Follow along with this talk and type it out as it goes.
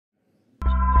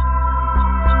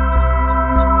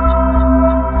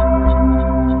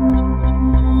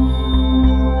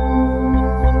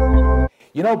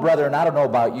You know, brethren, I don't know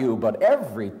about you, but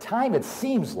every time it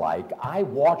seems like I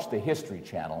watch the History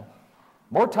Channel,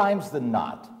 more times than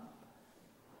not,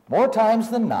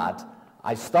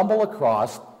 I stumble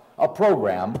across a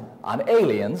program on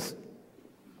aliens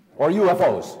or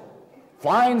UFOs,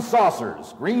 flying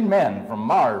saucers, green men from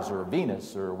Mars or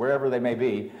Venus or wherever they may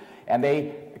be, and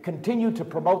they continue to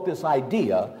promote this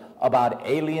idea about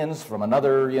aliens from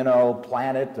another,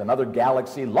 planet, another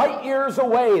galaxy, light years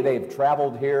away. They've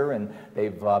traveled here and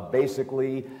they've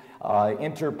basically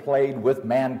interplayed with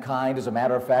mankind. As a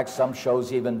matter of fact, some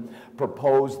shows even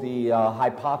propose the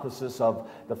hypothesis of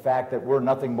the fact that we're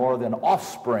nothing more than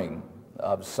offspring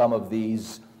of some of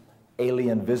these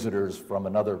alien visitors from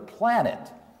another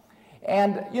planet.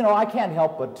 And, I can't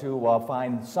help but to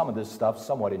find some of this stuff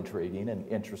somewhat intriguing and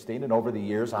interesting. And over the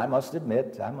years, I must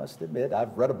admit,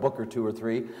 I've read a book or two or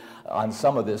three on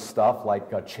some of this stuff,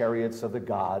 like Chariots of the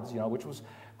Gods, which was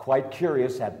quite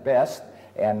curious at best,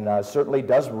 and certainly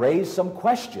does raise some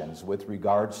questions with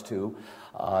regards to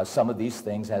some of these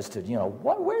things as to,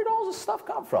 where did all this stuff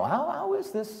come from? How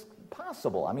is this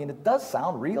possible? I mean, it does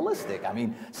sound realistic. I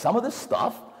mean, some of this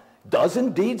stuff does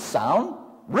indeed sound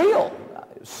real.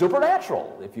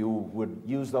 Supernatural, if you would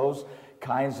use those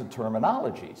kinds of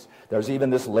terminologies. There's even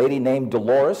this lady named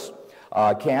Dolores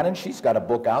Cannon. She's got a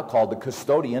book out called The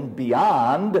Custodian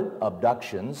Beyond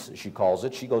Abductions, she calls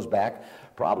it. She goes back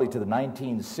probably to the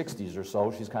 1960s or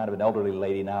so. She's kind of an elderly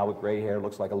lady now with gray hair,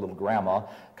 looks like a little grandma,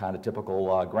 kind of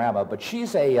typical grandma. But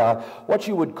she's what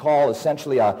you would call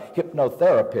essentially a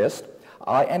hypnotherapist,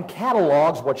 and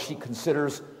catalogs what she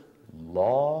considers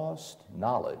lost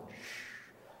knowledge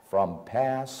from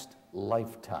past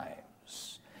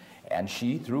lifetimes. And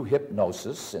she, through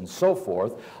hypnosis and so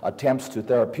forth, attempts to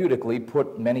therapeutically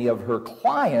put many of her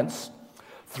clients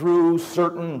through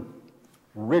certain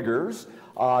rigors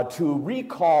to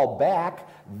recall back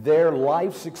their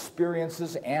life's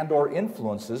experiences and or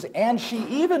influences. And she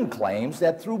even claims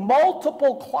that through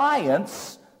multiple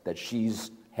clients that she's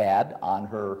had on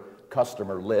her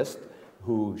customer list,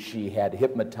 who she had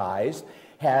hypnotized,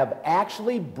 have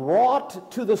actually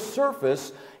brought to the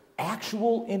surface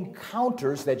actual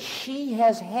encounters that she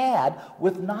has had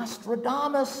with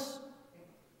Nostradamus,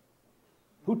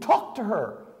 who talked to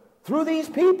her through these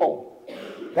people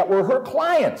that were her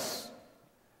clients.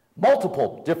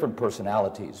 Multiple different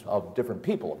personalities of different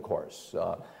people, of course,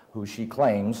 who she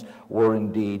claims were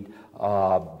indeed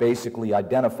basically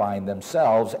identifying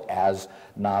themselves as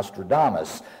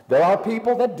Nostradamus. There are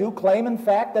people that do claim, in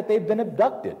fact, that they've been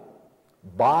abducted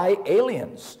by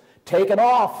aliens, taken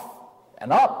off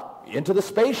and up into the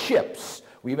spaceships.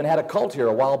 We even had a cult here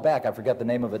a while back, I forget the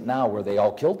name of it now, where they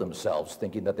all killed themselves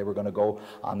thinking that they were going to go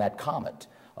on that comet.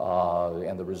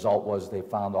 And the result was they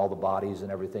found all the bodies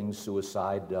and everything,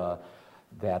 suicide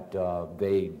that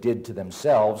they did to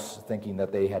themselves, thinking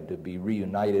that they had to be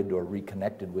reunited or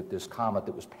reconnected with this comet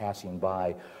that was passing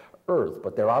by Earth.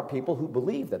 But there are people who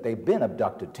believe that they've been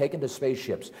abducted, taken to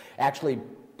spaceships, actually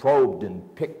probed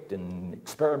and picked and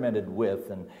experimented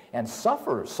with, and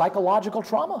suffer psychological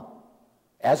trauma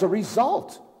as a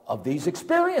result of these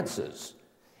experiences.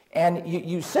 And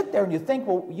you sit there and you think,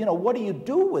 well, what do you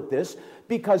do with this?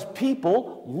 Because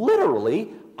people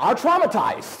literally are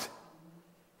traumatized.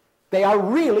 They are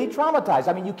really traumatized.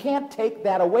 I mean, you can't take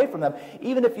that away from them.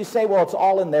 Even if you say, well, it's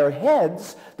all in their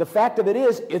heads, the fact of it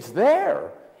is, it's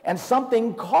there. And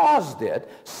something caused it.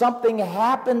 Something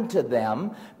happened to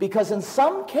them, because in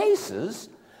some cases,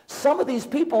 some of these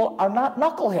people are not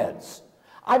knuckleheads.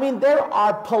 I mean, there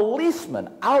are policemen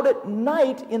out at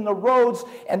night in the roads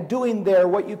and doing their,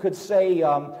 what you could say,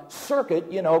 circuit,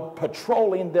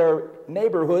 patrolling their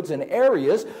neighborhoods and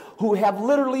areas, who have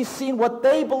literally seen what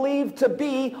they believe to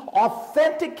be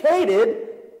authenticated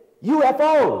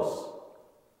UFOs.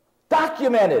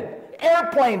 Documented.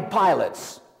 Airplane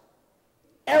pilots.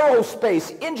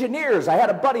 Aerospace engineers. I had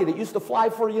a buddy that used to fly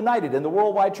for United in the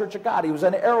Worldwide Church of God. He was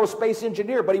an aerospace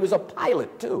engineer, but he was a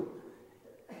pilot too.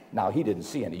 Now, he didn't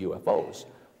see any UFOs,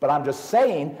 but I'm just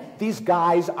saying these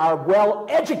guys are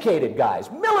well-educated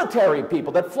guys. Military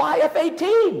people that fly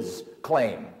F-18s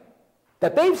claim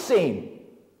that they've seen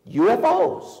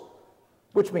UFOs,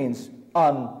 which means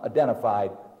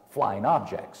unidentified flying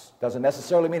objects. Doesn't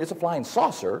necessarily mean it's a flying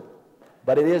saucer,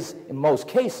 but it is, in most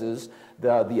cases,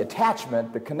 the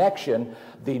attachment, the connection,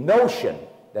 the notion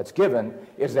that's given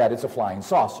is that it's a flying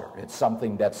saucer. It's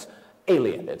something that's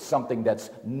alien. It's something that's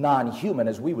non-human,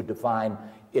 as we would define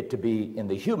it to be in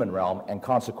the human realm, and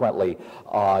consequently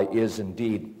is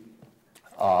indeed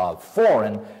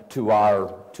foreign to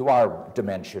our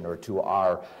dimension or to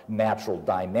our natural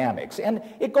dynamics. And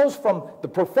it goes from the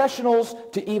professionals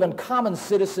to even common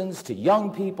citizens to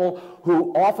young people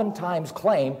who oftentimes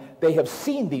claim they have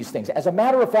seen these things. As a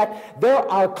matter of fact, there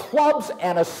are clubs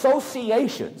and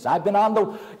associations. I've been on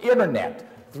the internet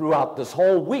throughout this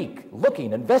whole week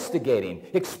looking, investigating,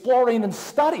 exploring, and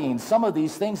studying some of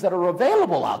these things that are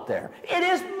available out there. It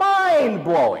is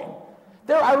mind-blowing.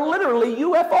 There are literally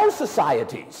UFO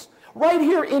societies. Right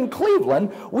here in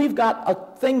Cleveland, we've got a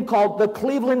thing called the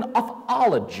Cleveland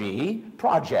Ufology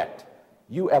Project.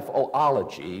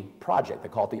 UFOlogy Project. They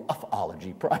call it the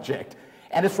Ufology Project.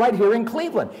 And it's right here in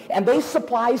Cleveland. And they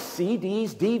supply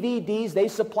CDs, DVDs, they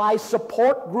supply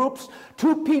support groups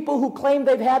to people who claim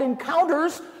they've had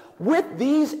encounters with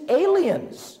these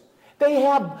aliens. They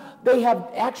have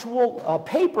actual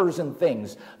papers and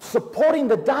things supporting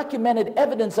the documented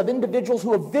evidence of individuals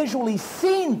who have visually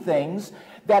seen things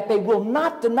that they will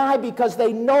not deny because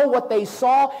they know what they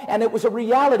saw, and it was a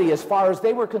reality as far as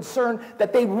they were concerned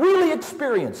that they really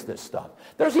experienced this stuff.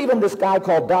 There's even this guy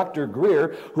called Dr. Greer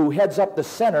who heads up the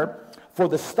Center for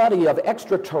the Study of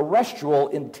Extraterrestrial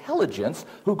Intelligence,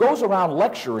 who goes around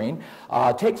lecturing,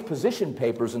 takes position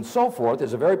papers and so forth,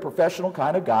 is a very professional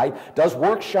kind of guy, does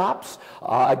workshops.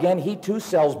 Again, he too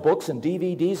sells books and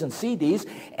DVDs and CDs,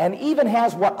 and even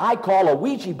has what I call a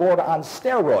Ouija board on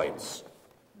steroids.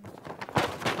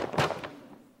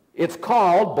 It's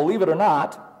called, believe it or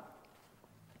not,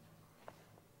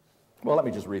 well, let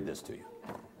me just read this to you.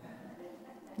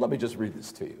 Let me just read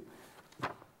this to you.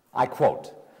 I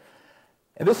quote,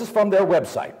 and this is from their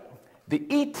website, the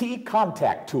ET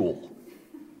contact tool.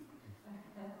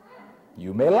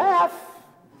 You may laugh,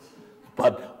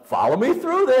 but follow me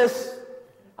through this.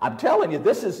 I'm telling you,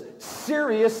 this is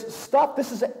serious stuff.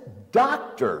 This is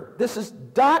Dr.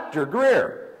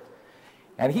 Greer.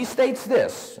 And he states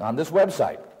this on this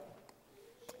website,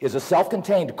 is a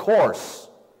self-contained course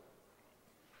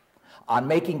on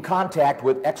making contact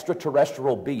with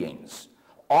extraterrestrial beings,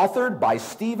 authored by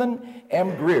Stephen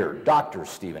M. Greer, Dr.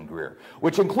 Stephen Greer,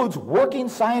 which includes working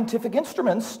scientific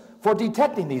instruments for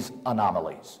detecting these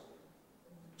anomalies.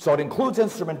 So it includes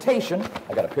instrumentation,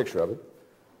 I got a picture of it,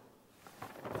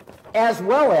 as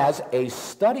well as a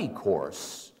study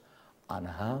course on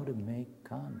how to make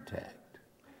contact,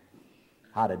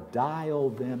 how to dial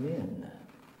them in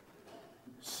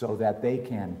so that they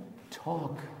can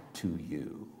talk to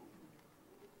you.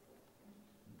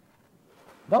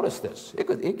 Notice this.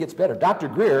 It gets better. Dr.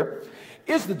 Greer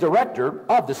is the director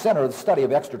of the Center of the Study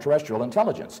of Extraterrestrial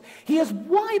Intelligence. He is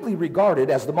widely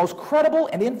regarded as the most credible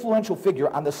and influential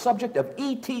figure on the subject of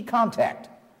ET contact.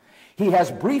 He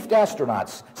has briefed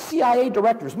astronauts, CIA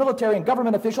directors, military and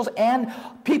government officials, and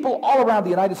people all around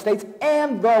the United States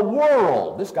and the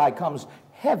world. This guy comes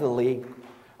heavily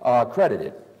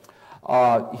credited.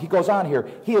 He goes on here.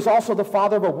 He is also the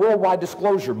father of a worldwide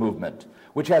disclosure movement,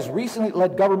 which has recently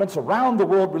led governments around the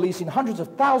world releasing hundreds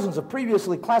of thousands of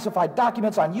previously classified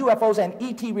documents on UFOs and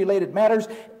ET-related matters,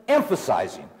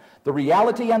 emphasizing the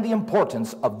reality and the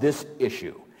importance of this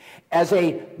issue. As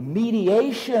a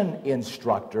mediation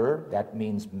instructor, that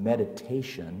means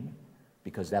meditation,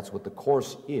 because that's what the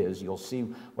course is. You'll see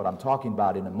what I'm talking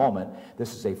about in a moment.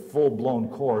 This is a full-blown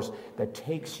course that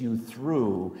takes you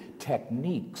through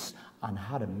techniques on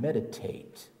how to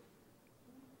meditate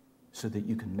so that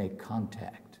you can make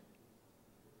contact.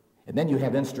 And then you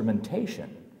have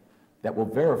instrumentation that will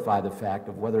verify the fact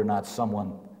of whether or not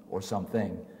someone or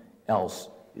something else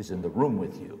is in the room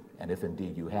with you, and if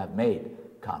indeed you have made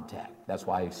contact. That's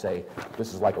why I say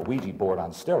this is like a Ouija board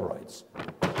on steroids.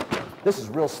 This is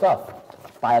real stuff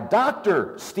by a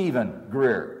Dr. Stephen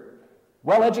Greer,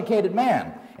 well-educated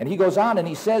man. And he goes on and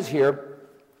he says here,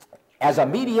 as a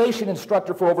mediation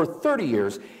instructor for over 30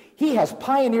 years, he has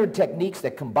pioneered techniques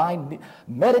that combine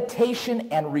meditation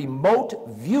and remote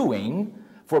viewing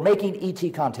for making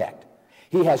ET contact.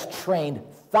 He has trained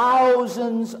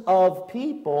thousands of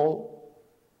people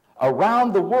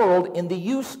around the world in the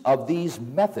use of these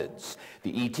methods.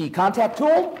 The ET contact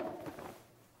tool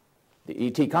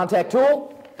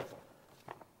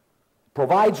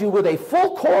provides you with a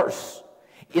full course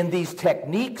in these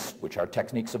techniques, which are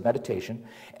techniques of meditation,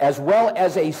 as well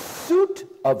as a suite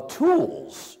of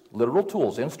tools, literal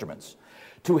tools, instruments,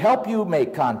 to help you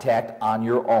make contact on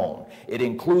your own. It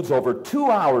includes over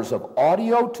 2 hours of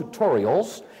audio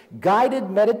tutorials, guided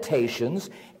meditations,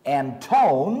 and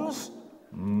tones.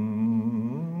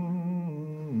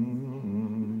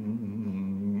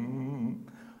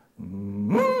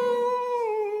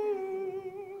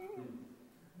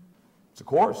 It's a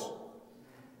course.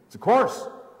 It's a course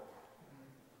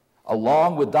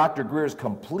along with Dr. Greer's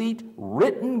complete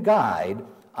written guide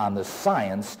on the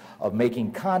science of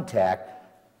making contact,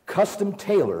 custom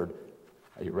tailored,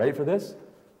 are you ready for this?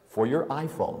 For your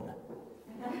iPhone.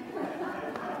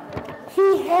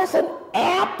 He has an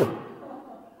app.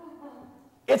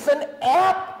 It's an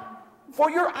app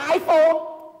for your iPhone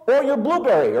or your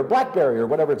Blueberry or Blackberry or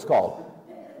whatever it's called,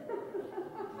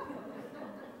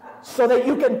 so that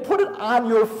you can put it on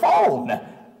your phone.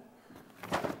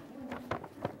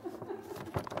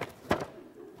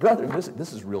 Brother,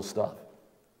 this is real stuff.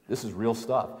 This is real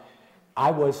stuff. I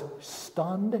was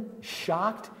stunned,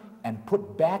 shocked, and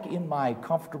put back in my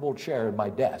comfortable chair at my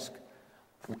desk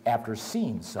after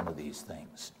seeing some of these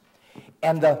things.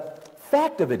 And the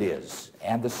fact of it is,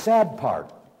 and the sad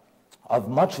part of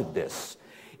much of this,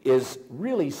 is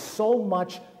really so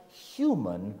much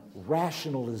human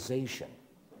rationalization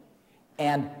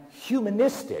and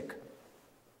humanistic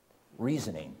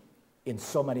reasoning in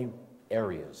so many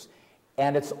areas.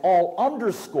 And it's all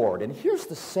underscored, and here's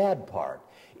the sad part,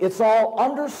 it's all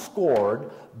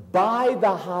underscored by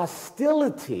the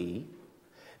hostility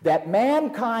that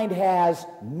mankind has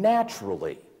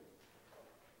naturally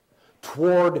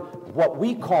toward what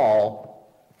we call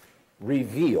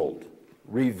revealed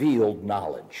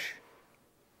knowledge.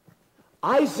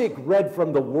 Isaac read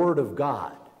from the Word of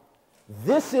God.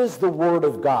 This is the Word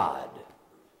of God.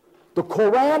 The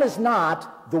Quran is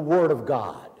not the Word of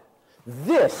God.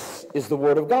 This is the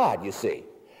Word of God, you see.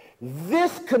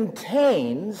 This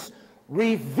contains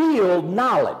revealed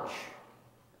knowledge.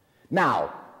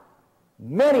 Now,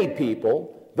 many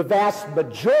people, the vast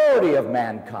majority of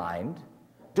mankind,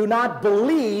 do not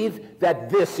believe that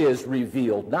this is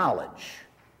revealed knowledge.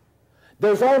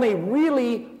 There's only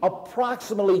really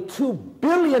approximately 2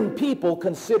 billion people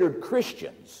considered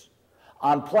Christians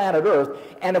on planet Earth,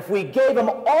 and if we gave them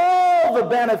all the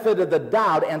benefit of the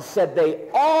doubt and said they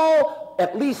all,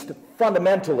 at least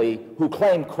fundamentally, who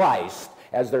claim Christ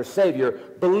as their Savior,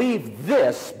 believe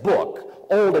this book,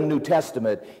 Old and New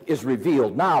Testament, is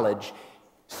revealed knowledge,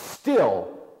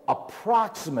 still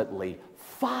approximately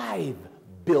 5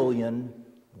 billion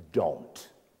don't.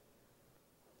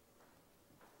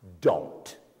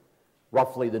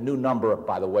 Roughly the new number,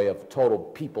 by the way, of total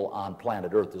people on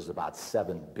planet Earth is about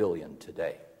 7 billion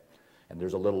today. And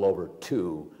there's a little over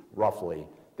 2, roughly,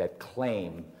 that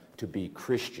claim to be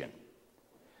Christian.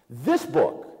 This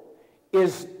book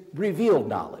is revealed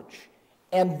knowledge.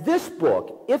 And this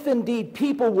book, if indeed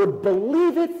people would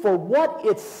believe it for what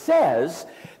it says,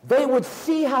 they would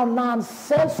see how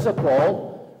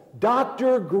nonsensical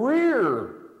Dr.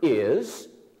 Greer is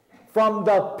from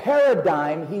the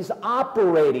paradigm he's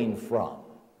operating from.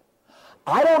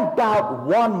 I don't doubt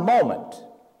one moment,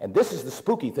 and this is the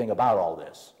spooky thing about all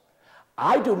this,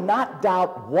 I do not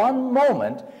doubt one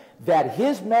moment that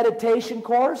his meditation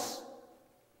course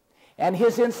and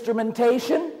his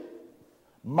instrumentation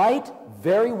might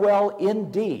very well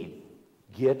indeed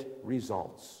get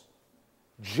results,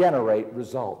 generate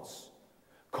results,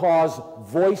 cause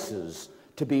voices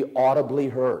to be audibly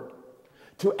heard,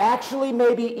 to actually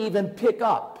maybe even pick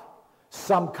up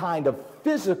some kind of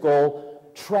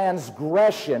physical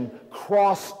transgression,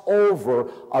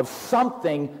 crossover of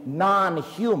something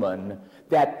non-human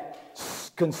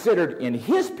that's considered in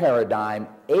his paradigm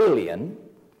alien,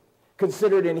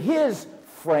 considered in his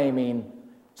framing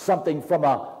something from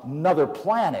another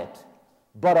planet,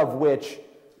 but of which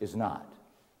is not.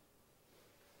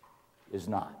 Is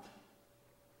not.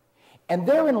 And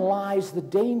therein lies the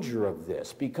danger of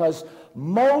this, because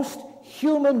most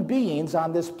human beings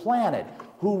on this planet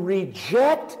who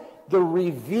reject the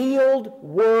revealed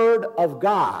Word of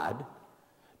God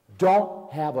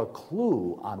don't have a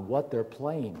clue on what they're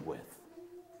playing with,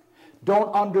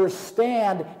 don't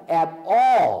understand at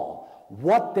all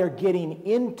what they're getting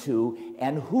into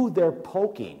and who they're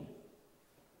poking.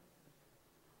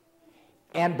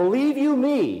 And believe you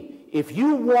me, if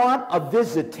you want a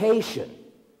visitation,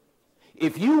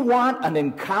 if you want an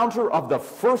encounter of the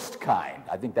first kind,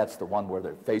 I think that's the one where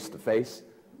they're face to face,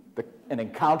 an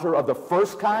encounter of the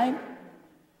first kind,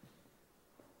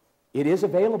 it is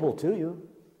available to you.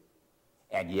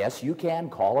 And yes, you can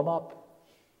call them up,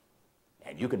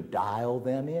 and you can dial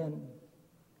them in,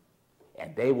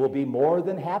 and they will be more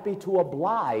than happy to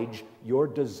oblige your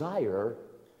desire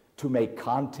to make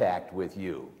contact with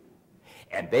you.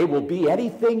 And they will be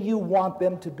anything you want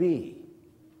them to be.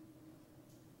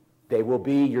 They will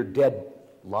be your dead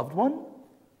loved one.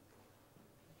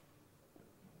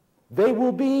 They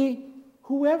will be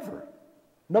whoever.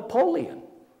 Napoleon.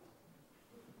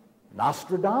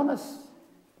 Nostradamus.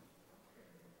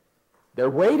 They're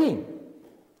waiting,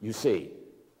 you see.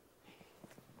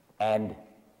 And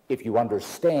if you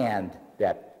understand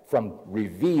that from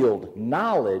revealed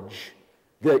knowledge,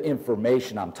 the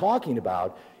information I'm talking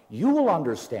about, you will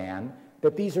understand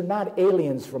that these are not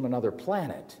aliens from another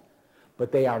planet,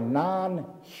 but they are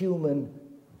non-human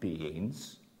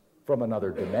beings from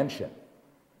another dimension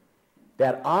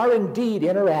that are indeed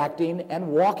interacting and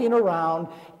walking around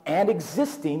and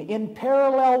existing in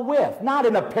parallel with, not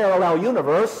in a parallel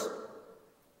universe,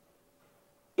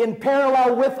 in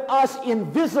parallel with us,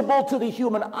 invisible to the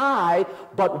human eye,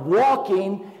 but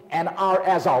walking and are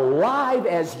as alive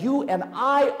as you and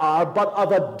I are, but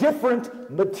of a different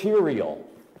material,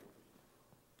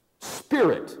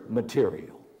 spirit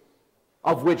material,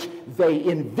 of which they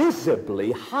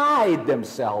invisibly hide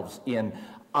themselves in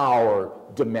our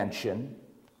dimension,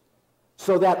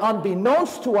 so that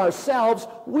unbeknownst to ourselves,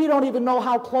 we don't even know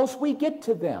how close we get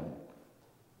to them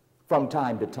from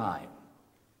time to time.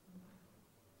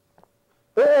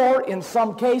 Or in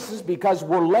some cases, because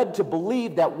we're led to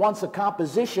believe that once a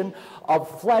composition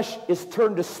of flesh is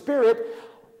turned to spirit,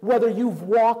 whether you've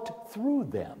walked through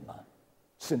them,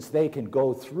 since they can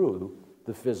go through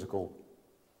the physical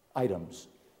items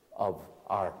of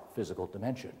our physical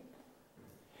dimension.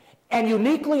 And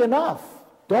uniquely enough,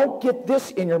 don't get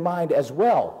this in your mind as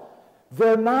well,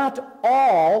 they're not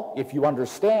all, if you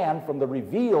understand from the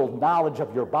revealed knowledge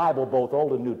of your Bible, both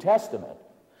Old and New Testament,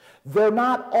 they're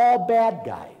not all bad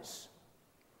guys.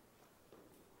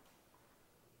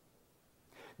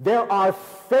 There are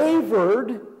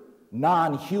favored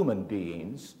non-human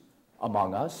beings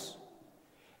among us,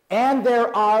 and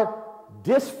there are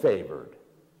disfavored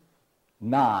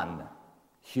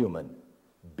non-human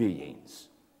beings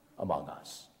among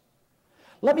us.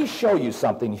 Let me show you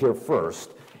something here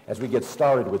first as we get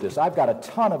started with this. I've got a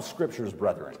ton of scriptures,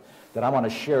 brethren, that I want to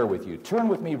share with you. Turn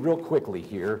with me real quickly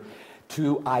here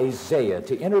to Isaiah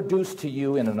to introduce to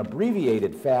you in an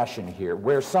abbreviated fashion here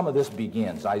where some of this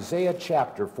begins. Isaiah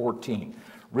chapter 14,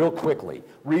 real quickly.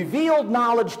 Revealed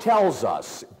knowledge tells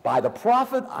us by the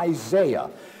prophet Isaiah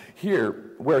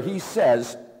here where he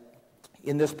says,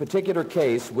 in this particular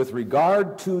case, with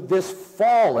regard to this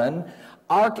fallen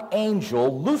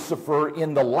archangel, Lucifer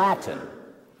in the Latin,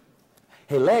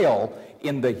 Halel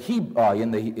in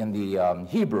the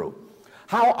Hebrew.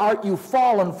 How art you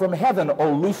fallen from heaven,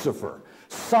 O Lucifer,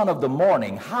 son of the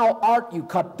morning? How art you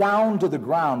cut down to the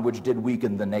ground, which did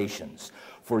weaken the nations?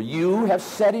 For you have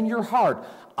said in your heart,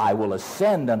 I will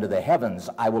ascend unto the heavens.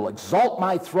 I will exalt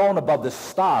my throne above the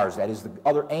stars, that is the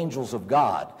other angels of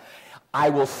God. I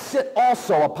will sit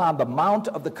also upon the mount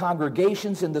of the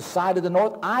congregations in the side of the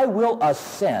north. I will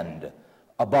ascend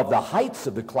above the heights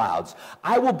of the clouds.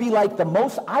 I will be like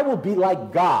I will be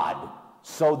like God.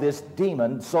 So this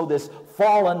demon, so this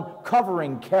fallen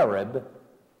covering cherub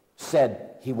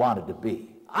said he wanted to be.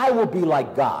 I will be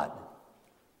like God.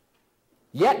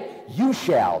 Yet you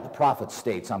shall, the prophet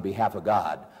states on behalf of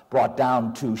God, brought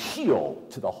down to Sheol,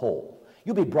 to the hole.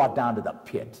 You'll be brought down to the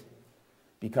pit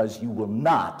because you will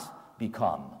not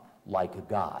become like a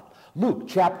God. Luke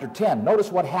chapter 10,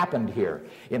 notice what happened here.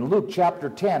 In Luke chapter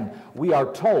 10, we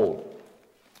are told,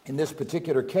 in this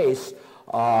particular case,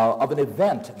 of an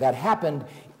event that happened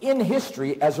in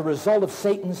history as a result of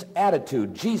Satan's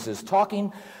attitude. Jesus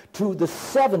talking to the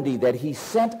 70 that he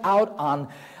sent out on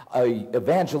an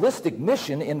evangelistic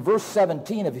mission. In verse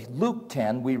 17 of Luke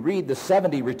 10, we read the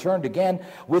 70 returned again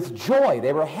with joy.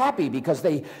 They were happy because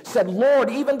they said, Lord,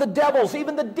 even the devils,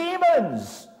 even the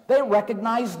demons. They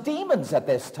recognized demons at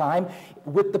this time.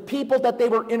 With the people that they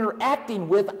were interacting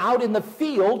with out in the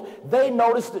field, they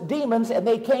noticed demons and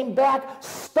they came back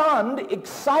stunned,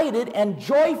 excited, and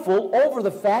joyful over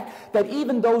the fact that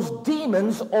even those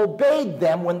demons obeyed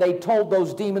them when they told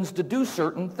those demons to do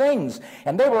certain things.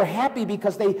 And they were happy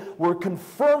because they were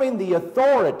confirming the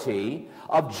authority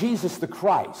of Jesus the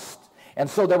Christ. And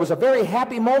so there was a very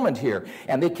happy moment here.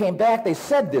 And they came back, they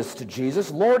said this to Jesus,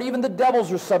 Lord, even the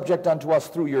devils are subject unto us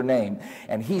through your name.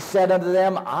 And he said unto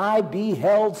them, I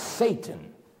beheld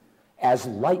Satan as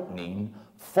lightning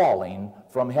falling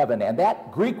from heaven. And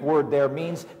that Greek word there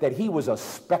means that he was a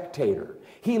spectator.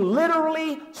 He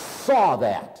literally saw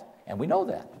that. And we know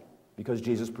that because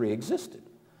Jesus pre-existed.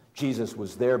 Jesus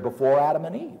was there before Adam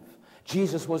and Eve.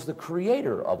 Jesus was the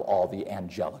creator of all the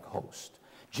angelic host.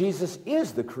 Jesus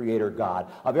is the creator God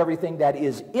of everything that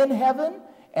is in heaven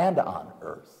and on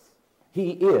earth.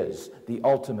 He is the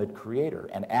ultimate creator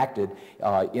and acted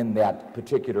in that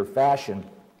particular fashion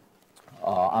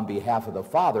on behalf of the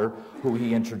Father who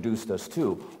he introduced us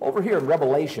to. Over here in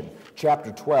Revelation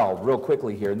chapter 12, real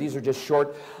quickly here, and these are just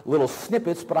short little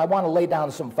snippets, but I want to lay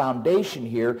down some foundation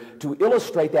here to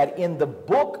illustrate that in the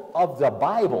book of the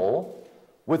Bible,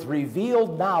 with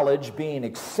revealed knowledge being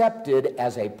accepted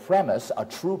as a premise, a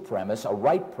true premise, a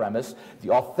right premise,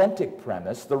 the authentic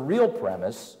premise, the real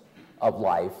premise of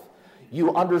life,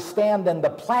 you understand then the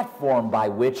platform by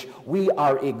which we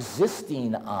are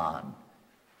existing on.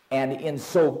 And in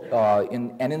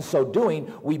so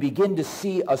doing, we begin to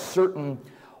see a certain,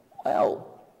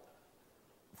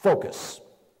 focus,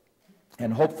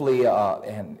 and hopefully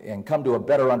and come to a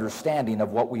better understanding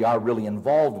of what we are really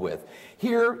involved with.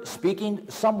 Here, speaking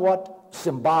somewhat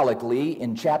symbolically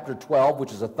in chapter 12,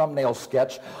 which is a thumbnail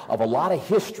sketch of a lot of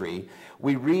history,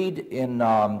 we read in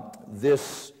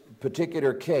this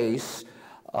particular case,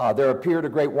 there appeared a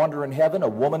great wonder in heaven, a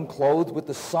woman clothed with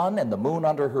the sun and the moon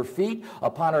under her feet,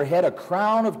 upon her head a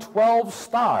crown of 12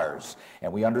 stars.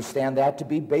 And we understand that to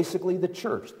be basically the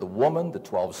church. The woman, the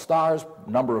 12 stars,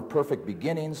 number of perfect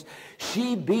beginnings.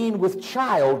 She, being with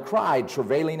child, cried,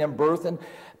 travailing in birth and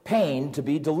pain to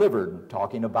be delivered.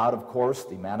 Talking about, of course,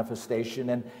 the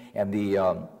manifestation and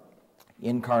the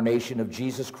incarnation of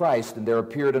Jesus Christ. And there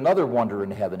appeared another wonder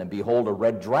in heaven, and behold, a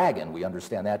red dragon. We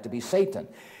understand that to be Satan,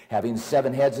 having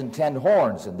 7 heads and 10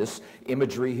 horns, and this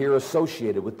imagery here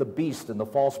associated with the beast and the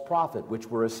false prophet, which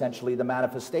were essentially the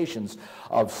manifestations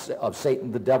of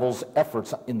Satan, the devil's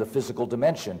efforts in the physical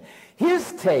dimension.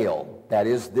 His tail, that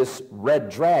is this red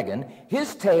dragon,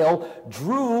 his tail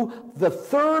drew the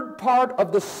third part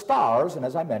of the stars, and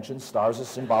as I mentioned, stars is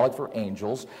symbolic for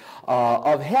angels,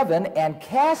 of heaven, and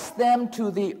cast them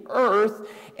to the earth.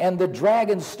 And the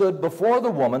dragon stood before the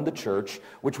woman, the church,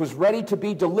 which was ready to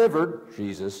be delivered,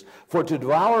 Jesus, for to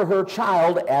devour her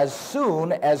child as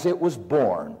soon as it was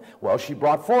born. Well, she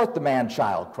brought forth the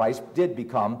man-child. Christ did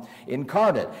become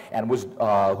incarnate, and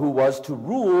who was to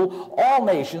rule all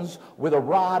nations with a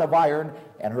rod of iron,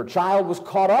 and her child was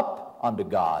caught up unto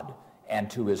God and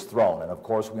to his throne. And of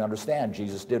course we understand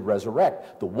Jesus did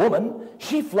resurrect. The woman,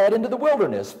 she fled into the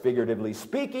wilderness. Figuratively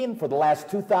speaking, for the last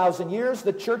 2,000 years,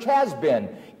 the church has been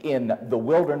in the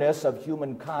wilderness of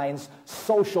humankind's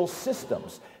social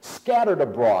systems, scattered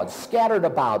abroad, scattered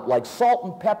about like salt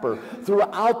and pepper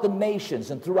throughout the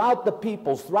nations and throughout the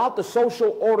peoples, throughout the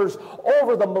social orders,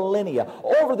 over the millennia,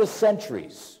 over the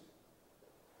centuries.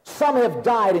 Some have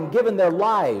died and given their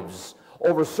lives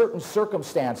over certain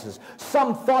circumstances.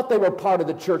 Some thought they were part of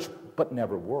the church, but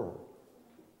never were.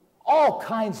 All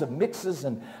kinds of mixes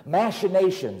and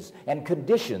machinations and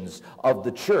conditions of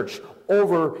the church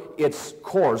over its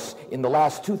course in the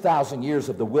last 2,000 years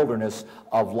of the wilderness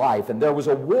of life. And there was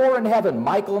a war in heaven.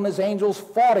 Michael and his angels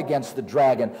fought against the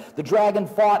dragon. The dragon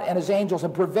fought and his angels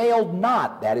and prevailed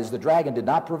not. That is, the dragon did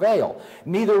not prevail.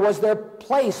 Neither was there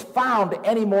place found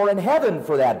any more in heaven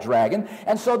for that dragon.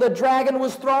 And so the dragon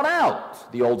was thrown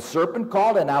out. The old serpent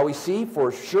called, and now we see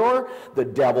for sure, the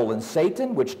devil and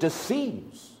Satan, which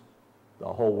deceives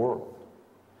the whole world.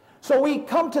 So we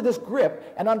come to this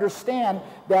grip and understand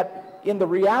that in the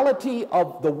reality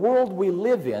of the world we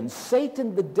live in,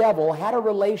 Satan, the devil, had a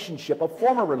relationship, a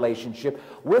former relationship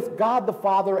with God the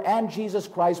Father and Jesus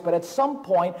Christ, but at some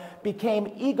point became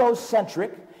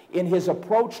egocentric in his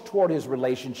approach toward his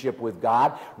relationship with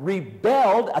God,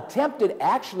 rebelled, attempted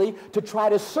actually to try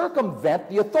to circumvent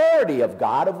the authority of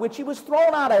God, of which he was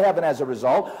thrown out of heaven as a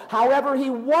result. However,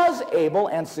 he was able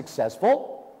and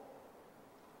successful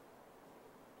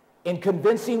in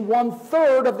convincing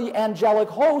 1/3 of the angelic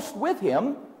host with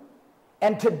him.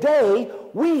 And today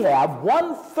we have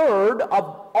 1/3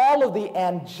 of all of the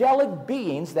angelic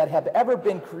beings that have ever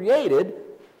been created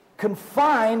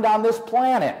confined on this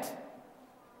planet.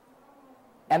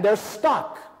 And they're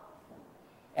stuck,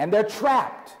 and they're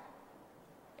trapped,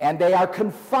 and they are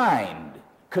confined,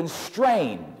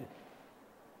 constrained.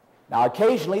 Now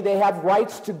occasionally they have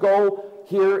rights to go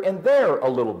here and there a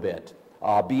little bit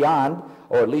beyond,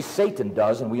 or at least Satan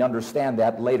does, and we understand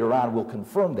that later on. We'll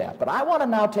confirm that. But I want to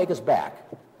now take us back.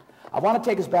 I want to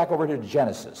take us back over to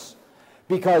Genesis,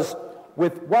 because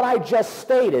with what I just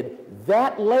stated,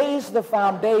 that lays the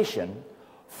foundation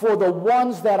for the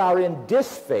ones that are in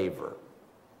disfavor.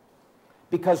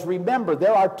 Because remember,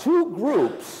 there are two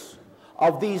groups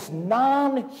of these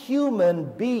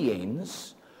non-human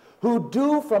beings who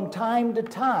do from time to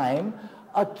time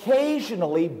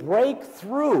occasionally break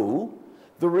through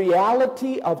the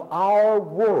reality of our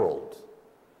world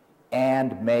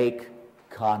and make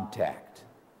contact.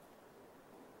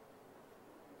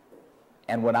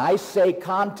 And when I say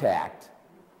contact,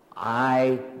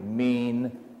 I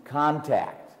mean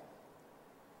contact.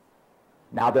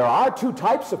 Now, there are two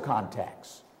types of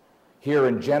contacts. Here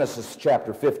in Genesis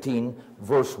chapter 15,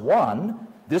 verse 1,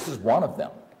 this is one of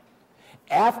them.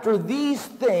 After these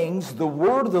things, the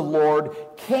word of the Lord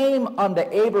came unto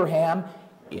Abraham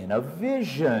in a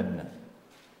vision.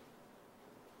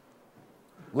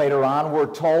 Later on,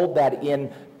 we're told that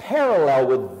in parallel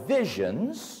with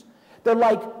visions, they're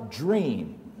like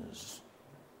dreams.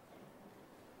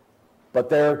 But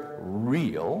they're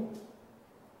real,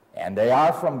 and they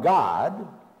are from God,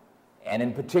 and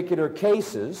in particular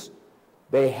cases,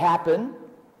 they happen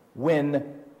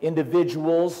when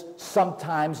individuals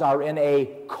sometimes are in a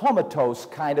comatose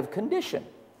kind of condition.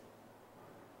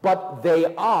 But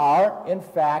they are, in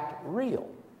fact, real.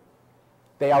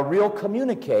 They are real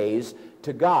communiques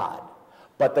to God.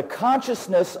 But the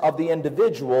consciousness of the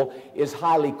individual is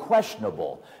highly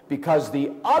questionable, because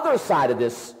the other side of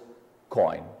this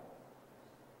coin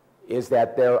is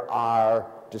that there are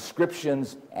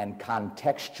descriptions and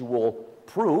contextual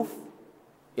proof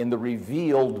in the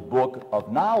revealed book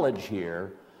of knowledge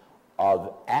here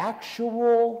of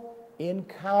actual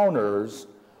encounters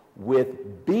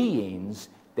with beings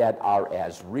that are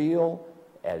as real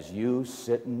as you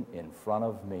sitting in front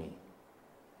of me.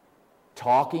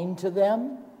 Talking to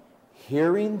them,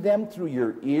 hearing them through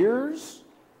your ears,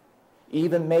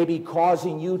 even maybe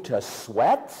causing you to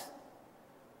sweat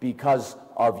because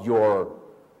of your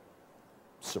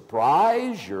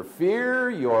surprise, your fear,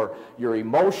 your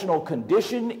emotional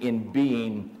condition in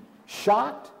being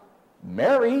shocked.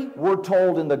 Mary, we're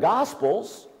told in the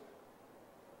Gospels,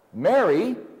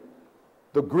 Mary,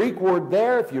 the Greek word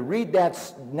there, if you read that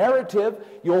narrative,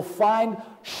 you'll find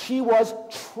she was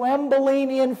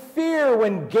trembling in fear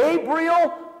when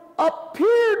Gabriel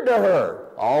appeared to her.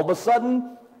 All of a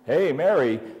sudden, hey,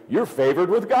 Mary, you're favored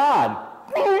with God.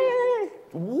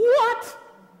 What?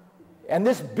 And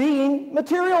this being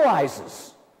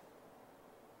materializes.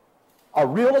 A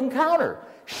real encounter.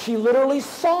 She literally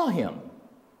saw him,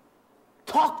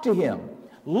 talked to him,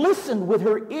 listened with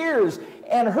her ears,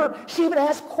 and she even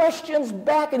asked questions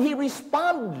back, and he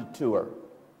responded to her.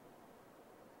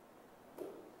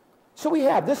 So we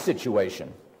have this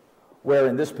situation where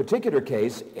in this particular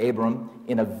case, Abram,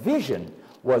 in a vision,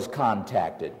 was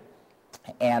contacted.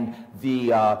 And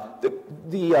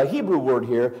the Hebrew word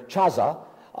here, chaza,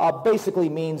 basically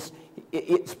means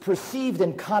it's perceived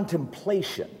in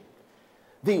contemplation.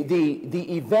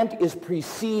 The event is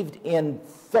perceived in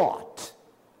thought,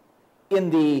 in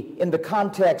the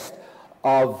context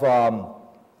of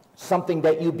something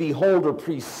that you behold or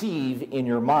perceive in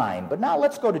your mind. But now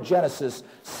let's go to Genesis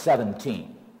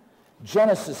 17.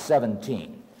 Genesis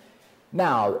 17.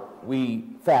 Now, we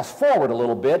fast forward a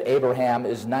little bit. Abraham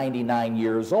is 99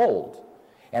 years old.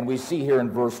 And we see here in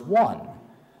verse 1,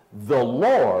 the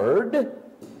Lord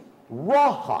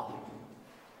Raha.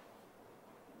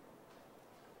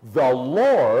 The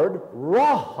Lord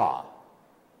Raha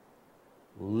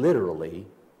literally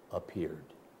appeared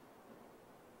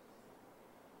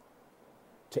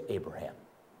to Abraham.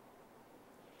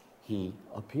 He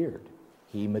appeared.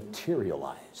 He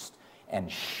materialized and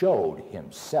showed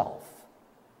himself,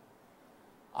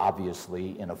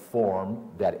 obviously in a form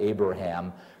that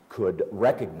Abraham could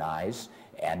recognize,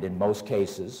 and in most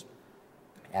cases,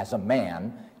 as a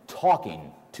man talking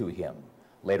to him.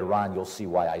 Later on, you'll see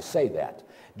why I say that.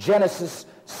 Genesis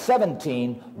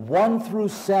 17, 1 through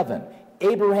 7.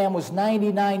 Abraham was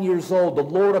 99 years old. The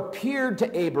Lord appeared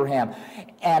to Abraham,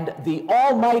 and the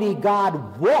Almighty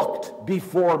God walked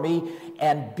before me,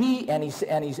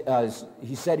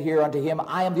 he said here unto him,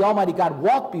 I am the Almighty God,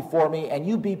 walk before me, and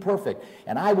you be perfect.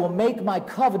 And I will make my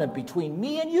covenant between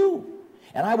me and you,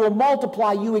 and I will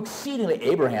multiply you exceedingly.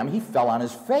 Abraham, he fell on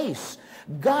his face.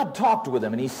 God talked with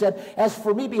him, and he said, as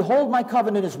for me, behold, my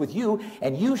covenant is with you,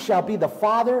 and you shall be the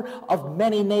father of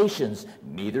many nations.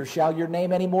 Neither shall your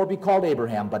name any more be called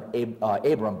Abraham, but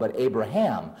Abram, but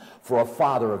Abraham, for a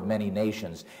father of many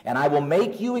nations. And I will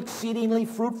make you exceedingly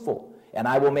fruitful, and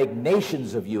I will make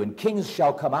nations of you, and kings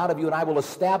shall come out of you, and I will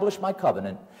establish my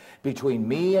covenant between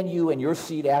me and you and your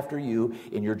seed after you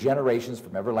in your generations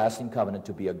from everlasting covenant,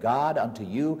 to be a God unto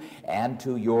you and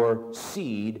to your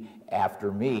seed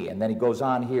after me. And then he goes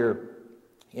on here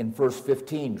in verse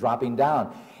 15, dropping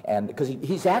down, and because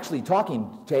he's actually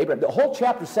talking to Abraham. The whole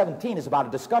chapter 17 is about a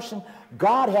discussion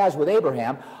God has with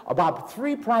Abraham about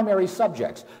three primary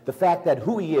subjects. The fact that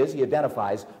who he is, he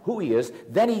identifies who he is.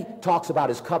 Then he talks about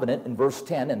his covenant in verse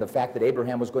 10, and the fact that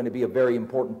Abraham was going to be a very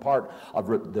important part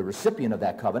of the recipient of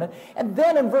that covenant. And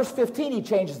then in verse 15, he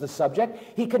changes the subject.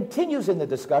 He continues in the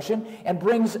discussion and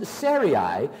brings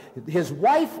Sarai, his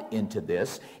wife, into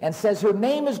this, and says her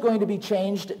name is going to be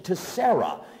changed to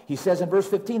Sarah. He says in verse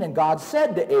 15, and God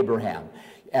said to Abraham,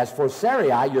 as for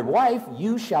Sarai, your wife,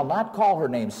 you shall not call her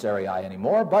name Sarai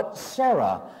anymore, but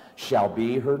Sarah shall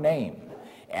be her name.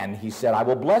 And he said, I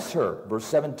will bless her. Verse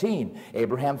 17,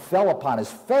 Abraham fell upon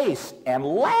his face and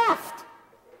laughed.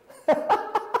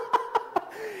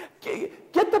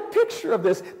 Get the picture of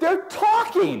this. They're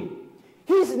talking.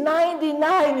 He's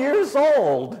 99 years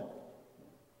old.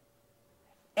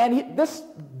 And this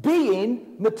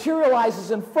being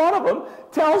materializes in front of him,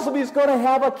 tells him he's going to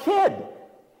have a kid.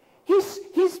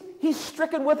 He's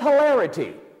stricken with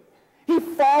hilarity. He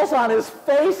falls on his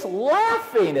face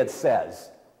laughing, it says.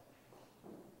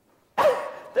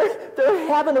 They're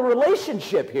having a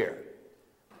relationship here.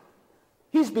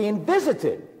 He's being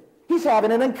visited. He's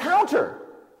having an encounter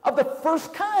of the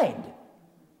first kind.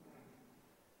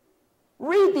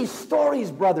 Read these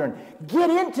stories, brethren. Get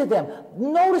into them.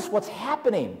 Notice what's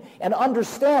happening and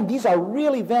understand these are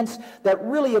real events that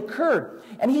really occurred.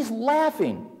 And he's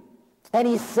laughing. And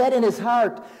he said in his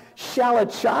heart, shall a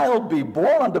child be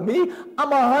born unto me? I'm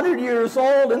 100 years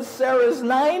old and Sarah's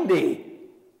 90.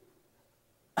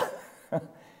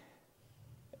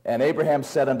 And Abraham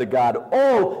said unto God,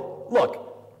 oh,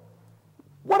 look,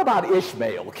 what about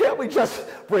Ishmael? Can't we just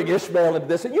bring Ishmael into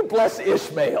this? And you bless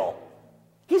Ishmael.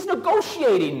 He's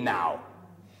negotiating now.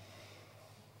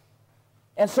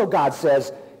 And so God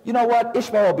says, you know what?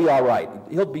 Ishmael will be all right.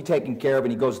 He'll be taken care of,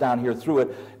 and he goes down here through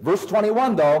it. Verse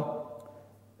 21, though,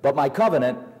 but my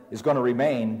covenant is going to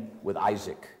remain with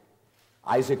Isaac.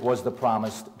 Isaac was the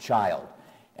promised child.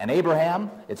 And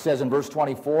Abraham, it says in verse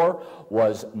 24,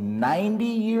 was 90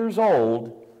 years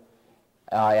old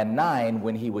and 9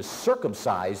 when he was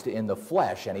circumcised in the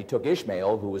flesh, and he took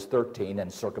Ishmael, who was 13,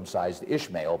 and circumcised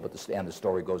Ishmael, and the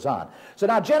story goes on. So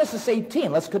now Genesis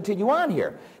 18, let's continue on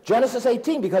here. Genesis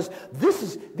 18, because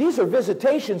these are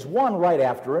visitations one right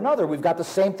after another. We've got the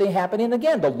same thing happening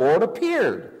again. The Lord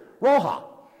appeared, Roha,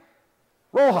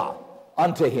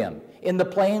 unto him in the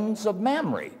plains of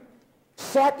Mamre,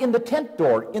 sat in the tent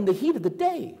door in the heat of the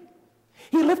day.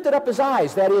 He lifted up his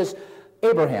eyes, that is,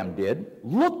 Abraham did,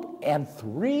 looked, and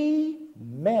 3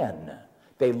 men,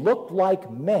 they looked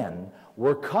like men,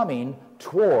 were coming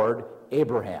toward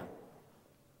Abraham.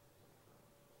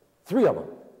 3 of them.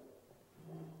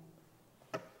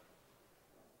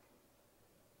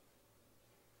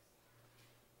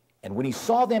 And when he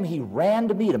saw them, he ran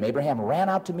to meet them. Abraham ran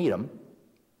out to meet them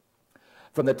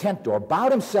from the tent door,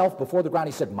 bowed himself before the ground.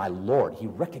 He said, my Lord. He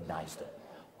recognized him.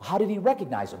 How did he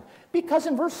recognize him? Because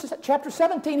in chapter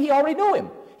 17, he already knew him.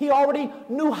 He already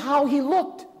knew how he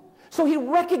looked. So he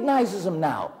recognizes him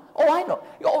now. Oh, I know.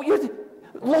 Oh, you're the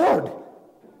Lord.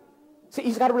 See,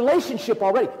 he's got a relationship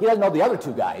already. He doesn't know the other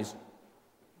 2 guys,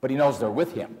 but he knows they're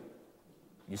with him,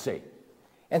 you see.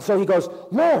 And so he goes,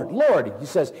 Lord, Lord, he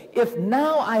says, if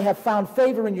now I have found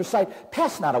favor in your sight,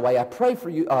 pass not away, I pray for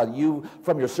you, you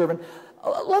from your servant.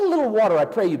 Let a little water, I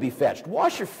pray you, be fetched.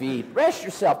 Wash your feet, rest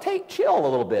yourself, chill a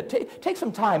little bit, take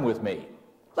some time with me.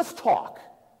 Let's talk.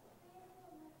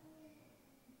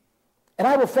 And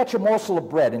I will fetch a morsel of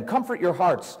bread and comfort your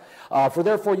hearts, for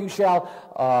therefore you shall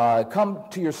come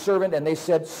to your servant. And they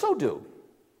said, so do,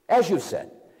 as you said.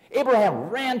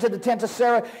 Abraham ran to the tent of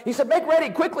Sarah. He said, make ready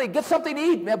quickly, get something to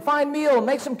eat, a fine meal, and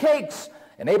make some cakes.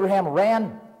 And Abraham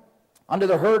ran under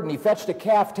the herd, and he fetched a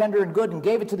calf, tender and good, and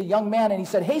gave it to the young man, and he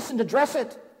said, hasten to dress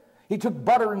it. He took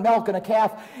butter and milk and a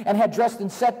calf, and had dressed and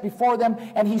set before them,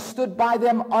 and he stood by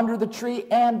them under the tree,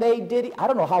 and they did eat. I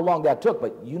don't know how long that took,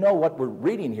 but you know what we're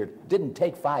reading here didn't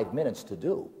take 5 minutes to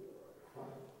do.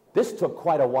 This took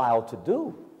quite a while to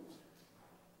do.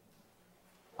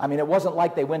 I mean, it wasn't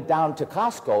like they went down to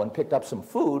Costco and picked up some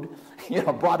food,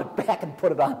 brought it back and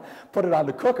put it on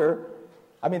the cooker.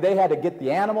 I mean, they had to get the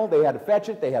animal, they had to fetch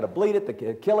it, they had to bleed it,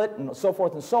 they kill it, and so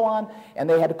forth and so on, and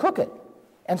they had to cook it.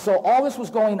 And so all this was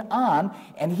going on,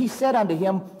 and he said unto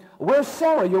him, where's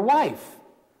Sarah, your wife?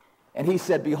 And he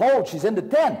said, behold, she's in the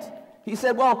tent. He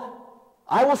said, well,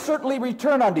 I will certainly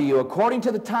return unto you according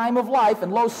to the time of life,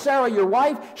 and lo, Sarah, your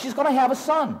wife, she's going to have a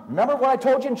son. Remember what I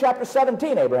told you in chapter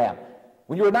 17, Abraham?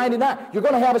 When you were 99, you're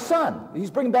going to have a son.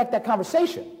 He's bringing back that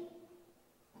conversation.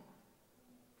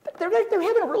 They're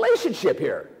having a relationship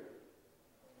here.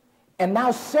 And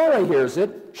now Sarah hears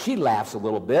it. She laughs a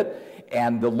little bit.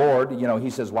 And the Lord, he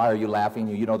says, why are you laughing?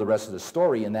 You know the rest of the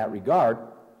story in that regard.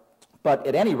 But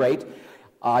at any rate,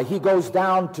 he goes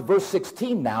down to verse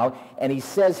 16 now, and he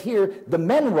says here, the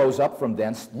men rose up from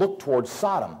thence, looked towards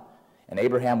Sodom. And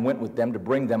Abraham went with them to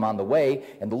bring them on the way.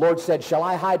 And the Lord said, shall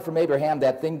I hide from Abraham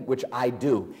that thing which I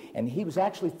do? And he was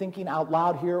actually thinking out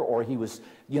loud here, or he was,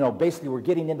 basically we're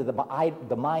getting into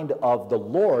the mind of the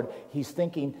Lord. He's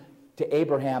thinking to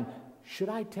Abraham, should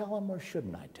I tell him or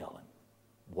shouldn't I tell him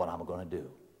what I'm going to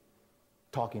do?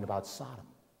 Talking about Sodom.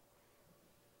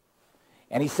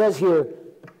 And he says here,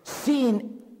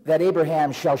 seeing that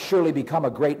Abraham shall surely become a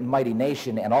great and mighty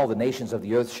nation, and all the nations of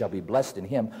the earth shall be blessed in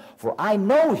him. For I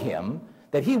know him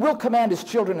that he will command his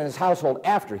children and his household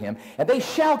after him, and they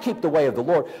shall keep the way of the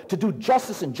Lord, to do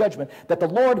justice and judgment, that the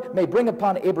Lord may bring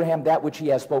upon Abraham that which he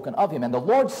has spoken of him. And the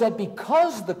Lord said,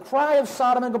 because the cry of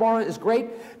Sodom and Gomorrah is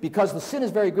great, because the sin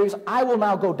is very grievous, I will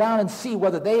now go down and see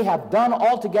whether they have done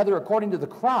altogether according to the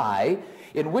cry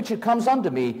in which it comes unto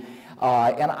me,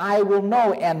 and I will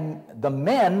know. And the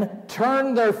men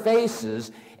turned their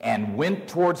faces and went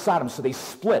toward Sodom. So they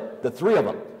split, the three of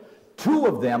them. Two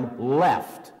of them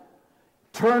left,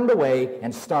 turned away,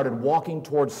 and started walking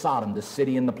toward Sodom, the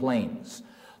city in the plains.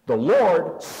 The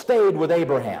Lord stayed with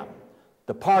Abraham.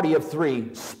 The party of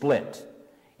three split.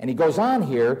 And he goes on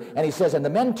here, and he says, and the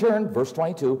men turned, verse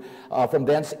 22, from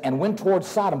thence, and went toward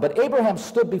Sodom. But Abraham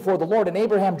stood before the Lord, and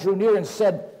Abraham drew near and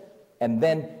said, and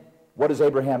then what does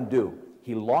Abraham do?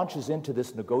 He launches into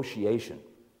this negotiation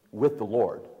with the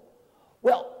Lord.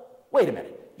 Well, wait a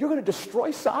minute. You're going to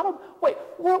destroy Sodom? Wait,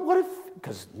 what if,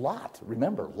 because Lot,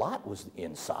 remember, Lot was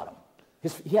in Sodom.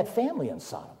 He had family in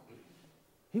Sodom.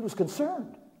 He was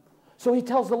concerned. So he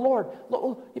tells the Lord,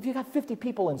 look, if you got 50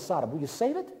 people in Sodom, will you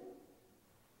save it?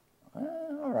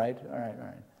 All right.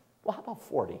 Well, how about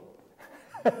 40?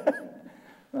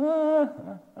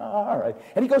 All right.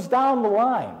 And he goes down the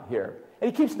line here.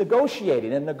 And he keeps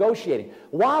negotiating and negotiating.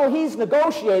 While he's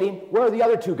negotiating, where are the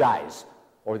other two guys?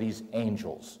 Or these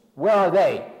angels? Where are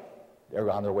they? They're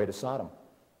on their way to Sodom.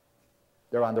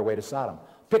 They're on their way to Sodom.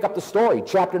 Pick up the story,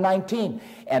 chapter 19.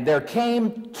 And there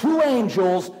came two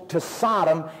angels to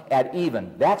Sodom at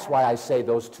even. That's why I say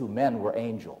those two men were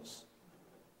angels.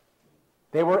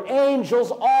 They were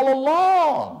angels all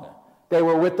along. They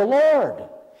were with the Lord.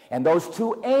 And those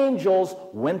two angels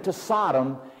went to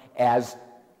Sodom as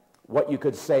what you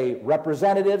could say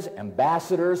representatives,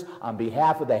 ambassadors on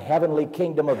behalf of the heavenly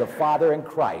kingdom of the Father in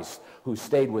Christ, who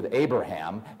stayed with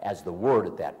Abraham as the Word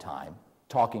at that time,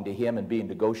 talking to him and being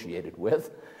negotiated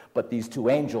with. But these two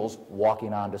angels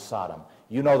walking on to Sodom.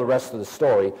 You know the rest of the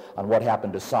story on what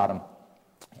happened to Sodom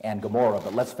and Gomorrah.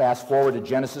 But let's fast forward to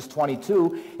Genesis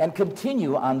 22 and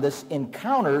continue on this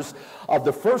encounters of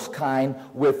the first kind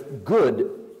with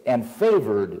good and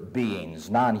favored beings,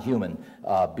 non-human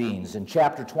beings. In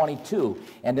chapter 22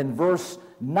 and in verse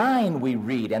 9 we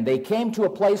read, and they came to a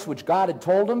place which God had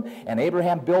told him, and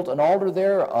Abraham built an altar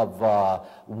there of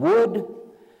wood.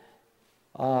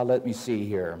 Let me see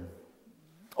here.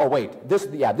 Oh wait, this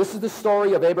is the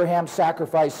story of Abraham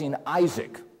sacrificing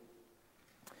Isaac.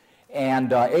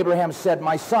 And Abraham said,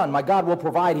 my son, my God will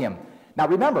provide him. Now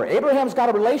remember, Abraham's got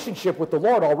a relationship with the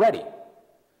Lord already.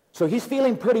 So he's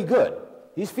feeling pretty good.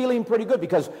 He's feeling pretty good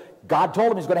because God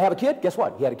told him he's going to have a kid. Guess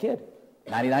what? He had a kid,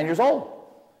 99 years old.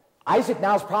 Isaac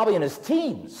now is probably in his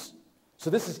teens. So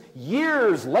this is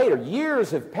years later.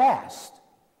 Years have passed.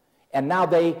 And now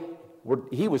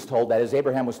he was told, that is,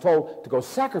 Abraham was told to go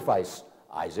sacrifice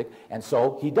Isaac. And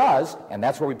so he does, and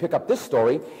that's where we pick up this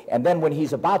story. And then when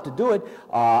he's about to do it,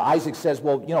 Isaac says,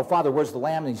 well, you know, Father, where's the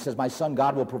lamb? And he says, my son,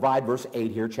 God will provide, verse 8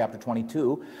 here, chapter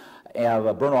 22.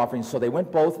 Burnt offerings. So they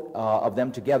went both of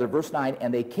them together. Verse 9,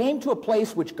 and they came to a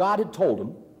place which God had told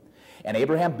him. And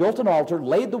Abraham built an altar,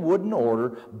 laid the wood in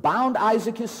order, bound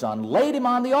Isaac his son, laid him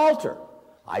on the altar.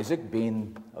 Isaac,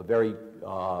 being a very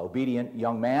obedient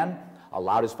young man,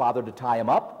 allowed his father to tie him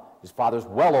up. His father's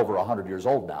well over 100 years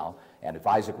old now. And if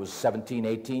Isaac was 17,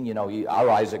 18, you know, our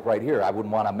Isaac right here, I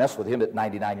wouldn't want to mess with him at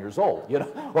 99 years old, you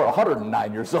know, or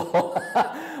 109 years old.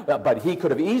 But he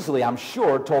could have easily, I'm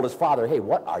sure, told his father, hey,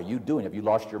 what are you doing? Have you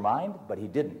lost your mind? But he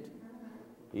didn't.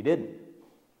 He didn't.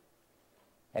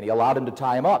 And he allowed him to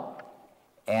tie him up.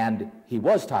 And he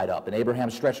was tied up. And Abraham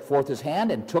stretched forth his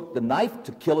hand and took the knife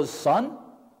to kill his son.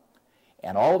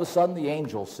 And all of a sudden the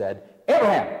angel said,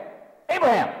 Abraham,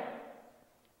 Abraham.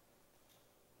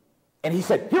 And he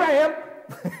said, here I am.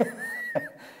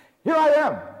 Here I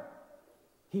am.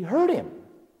 He heard him.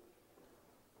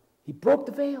 He broke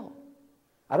the veil.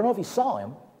 I don't know if he saw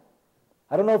him.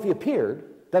 I don't know if he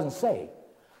appeared. Doesn't say.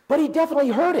 But he definitely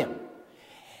heard him.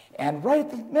 And right at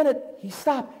the minute he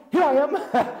stopped, here I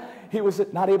am. He was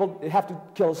not able to have to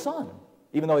kill his son,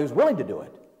 even though he was willing to do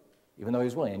it. Even though he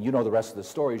was willing. And you know the rest of the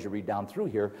story as you read down through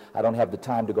here. I don't have the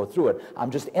time to go through it.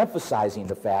 I'm just emphasizing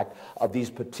the fact of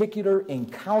these particular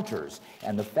encounters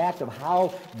and the fact of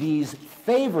how these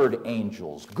favored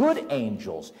angels, good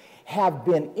angels, have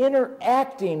been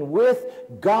interacting with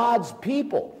God's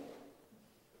people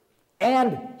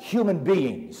and human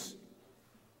beings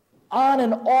on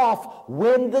and off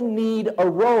when the need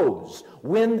arose,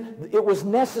 when it was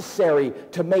necessary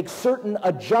to make certain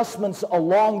adjustments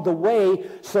along the way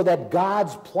so that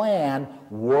God's plan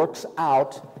works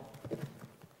out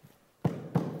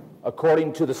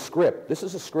according to the script. This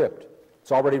is a script.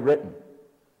 It's already written.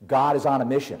 God is on a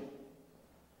mission.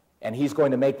 And he's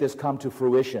going to make this come to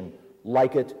fruition,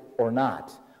 like it or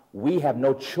not. We have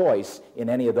no choice in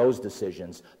any of those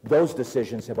decisions. Those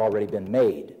decisions have already been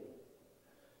made.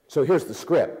 So here's the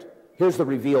script. Here's the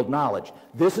revealed knowledge.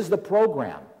 This is the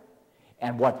program.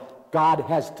 And what God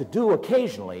has to do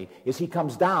occasionally is he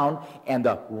comes down, and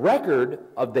the record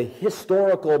of the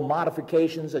historical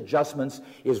modifications, adjustments,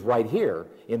 is right here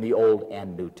in the Old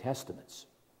and New Testaments.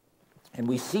 And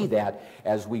we see that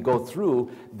as we go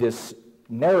through this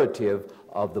narrative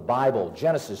of the Bible.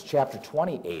 Genesis chapter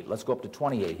 28. Let's go up to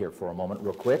 28 here for a moment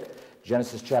real quick.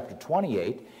 Genesis chapter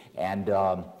 28, and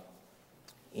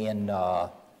in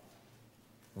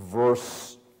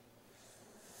verse,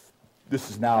 this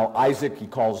is now Isaac. He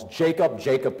calls Jacob.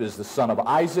 Jacob is the son of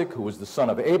Isaac, who was the son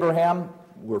of Abraham.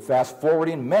 We're fast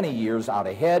forwarding many years out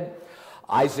ahead.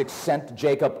 Isaac sent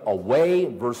Jacob away,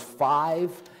 verse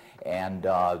 5. And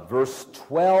verse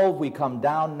 12, we come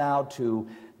down now to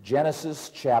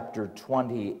Genesis chapter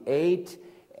 28,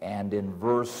 and in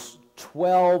verse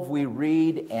 12 we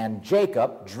read, and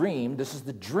Jacob dreamed, this is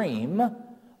the dream,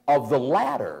 of the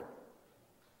ladder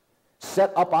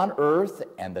set up on earth,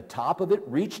 and the top of it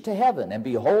reached to heaven. And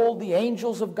behold, the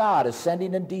angels of God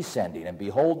ascending and descending. And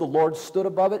behold, the Lord stood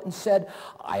above it and said,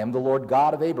 I am the Lord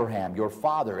God of Abraham, your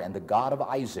father, and the God of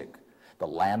Isaac. The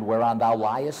land whereon thou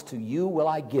liest, to you will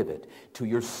I give it, to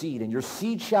your seed. And your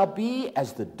seed shall be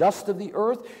as the dust of the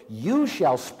earth. You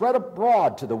shall spread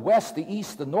abroad to the west, the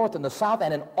east, the north, and the south.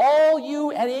 And in all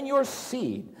you and in your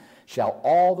seed shall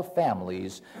all the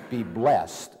families be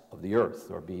blessed of the earth,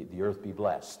 or the earth be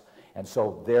blessed. And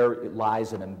so there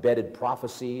lies an embedded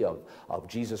prophecy of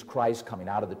Jesus Christ coming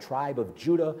out of the tribe of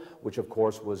Judah, which of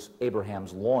course was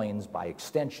Abraham's loins by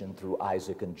extension through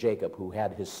Isaac and Jacob, who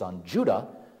had his son Judah,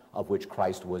 of which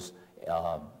Christ was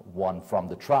one from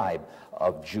the tribe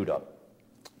of Judah.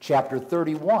 Chapter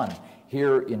 31,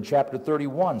 here in chapter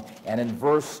 31 and in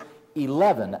verse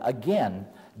 11, again,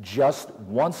 just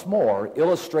once more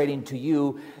illustrating to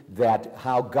you that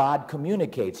how God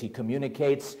communicates. He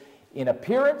communicates in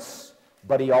appearance,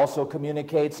 but he also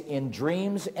communicates in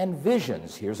dreams and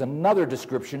visions. Here's another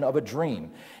description of a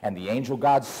dream. And the angel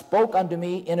God spoke unto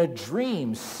me in a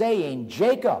dream, saying,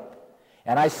 Jacob.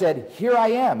 And I said, Here I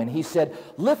am. And he said,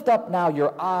 Lift up now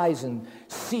your eyes and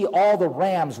see all the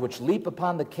rams which leap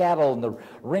upon the cattle, and the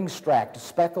ring-stracked,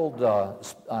 speckled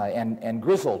and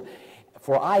grizzled.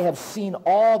 For I have seen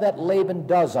all that Laban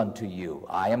does unto you.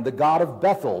 I am the God of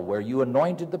Bethel, where you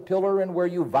anointed the pillar and where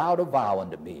you vowed a vow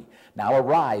unto me. Now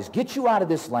arise, get you out of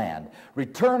this land.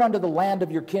 Return unto the land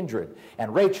of your kindred.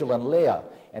 And Rachel and Leah.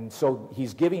 And so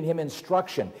he's giving him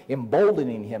instruction,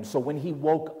 emboldening him. So when he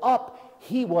woke up,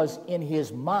 he was in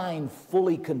his mind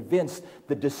fully convinced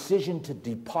the decision to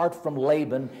depart from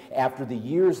Laban after the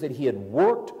years that he had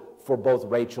worked for both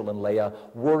Rachel and Leah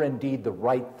were indeed the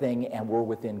right thing and were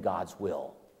within God's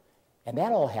will. And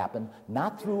that all happened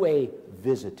not through a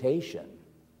visitation,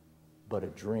 but a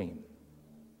dream.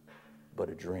 But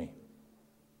a dream.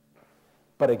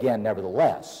 But again,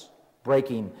 nevertheless,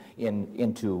 breaking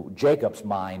into Jacob's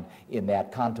mind in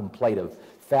that contemplative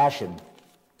fashion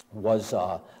was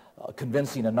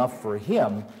convincing enough for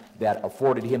him that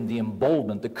afforded him the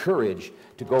emboldenment, the courage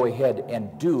to go ahead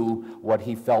and do what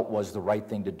he felt was the right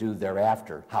thing to do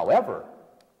thereafter. However,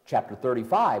 chapter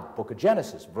 35, book of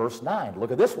Genesis, verse 9,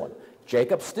 look at this one.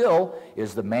 Jacob still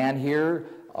is the man here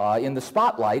in the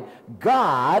spotlight.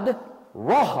 God,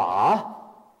 Raha,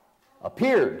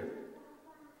 appeared.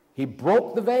 He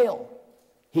broke the veil.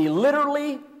 He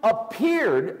literally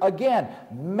appeared again,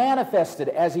 manifested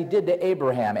as he did to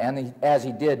Abraham and as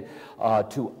he did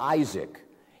to Isaac.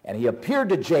 And he appeared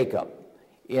to Jacob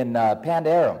in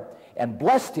Pandaram and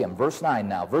blessed him. Verse 9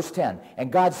 now, verse 10.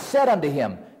 And God said unto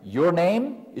him, Your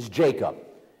name is Jacob.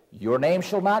 Your name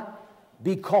shall not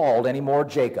be called any more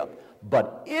Jacob,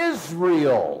 but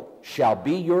Israel shall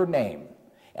be your name.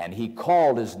 And he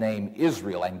called his name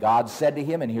Israel. And God said to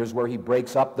him, and here's where he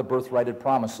breaks up the birthrighted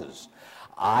promises,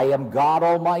 I am God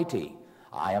Almighty.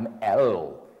 I am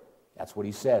El. That's what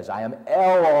he says. I am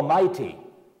El Almighty.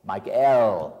 Mike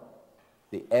El.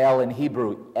 The El in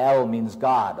Hebrew, El means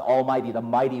God, Almighty, the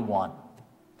Mighty One.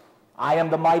 I am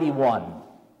the Mighty One,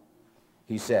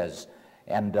 he says.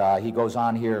 And he goes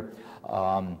on here,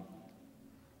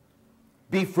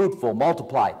 be fruitful,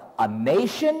 multiply. A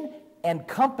nation and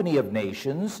company of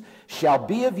nations shall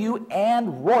be of you,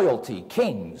 and royalty,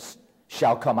 kings,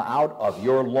 shall come out of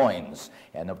your loins.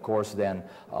 And of course then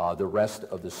the rest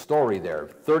of the story there.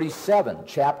 37,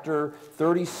 chapter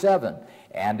 37,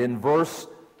 and in verse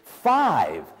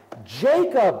 5,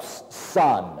 Jacob's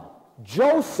son,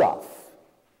 Joseph.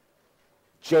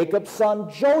 Jacob's son,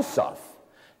 Joseph.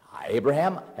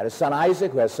 Abraham had a son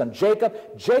Isaac, who had a son Jacob.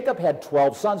 Jacob had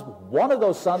 12 sons. One of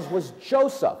those sons was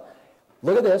Joseph.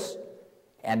 Look at this.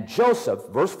 And Joseph,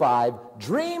 verse 5,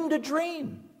 dreamed a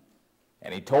dream.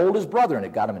 And he told his brother, and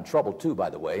it got him in trouble too, by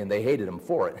the way, and they hated him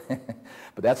for it.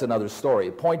 But that's another story.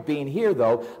 The point being here,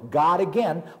 though, God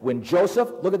again, when Joseph,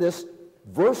 look at this,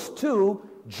 verse 2,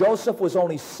 Joseph was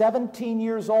only 17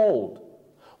 years old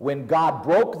when God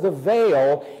broke the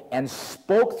veil and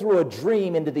spoke through a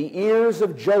dream into the ears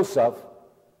of Joseph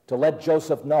to let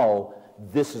Joseph know,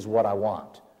 this is what I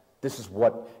want. This is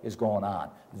what is going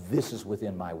on. This is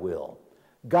within my will.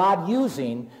 God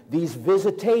using these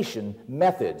visitation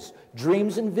methods,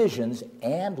 dreams and visions,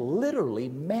 and literally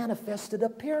manifested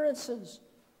appearances,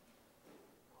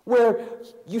 where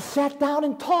you sat down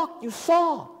and talked, you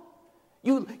saw.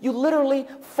 You literally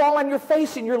fall on your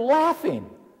face and you're laughing.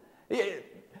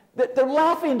 They're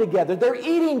laughing together. They're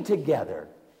eating together.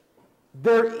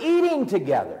 They're eating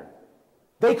together.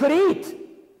 They could eat.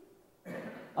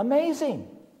 Amazing.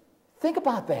 Think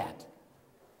about that.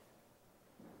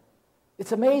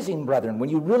 It's amazing, brethren, when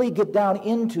you really get down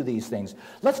into these things.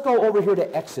 Let's go over here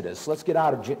to Exodus. Let's get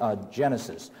out of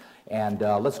Genesis, and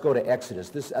let's go to Exodus.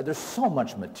 There's so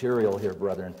much material here,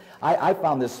 brethren. I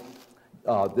found this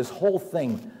whole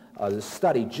thing, this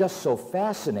study, just so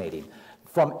fascinating.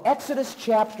 From Exodus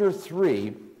chapter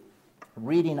 3,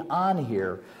 reading on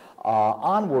here,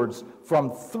 onwards, from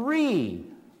 3,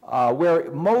 where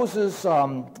Moses,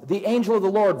 the angel of the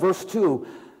Lord, verse 2,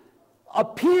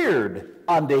 appeared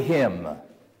unto him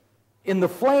in the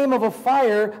flame of a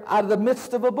fire out of the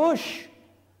midst of a bush.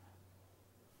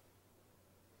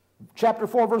 Chapter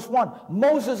 4, verse 1,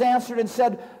 Moses answered and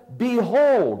said,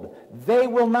 Behold, they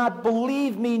will not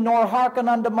believe me nor hearken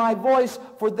unto my voice,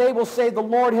 for they will say, the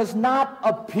Lord has not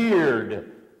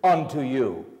appeared unto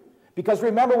you. Because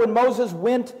remember when Moses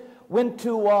went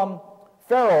to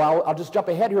Pharaoh, I'll just jump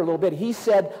ahead here a little bit, he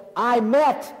said, I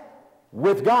met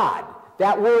with God.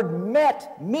 That word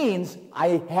met means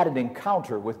I had an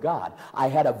encounter with God. I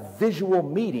had a visual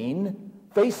meeting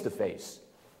face-to-face.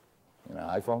 You know,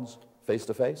 iPhones,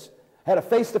 face-to-face. Had a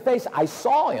face-to-face. I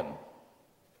saw him.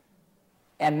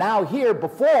 And now here,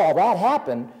 before all that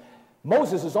happened,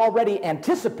 Moses is already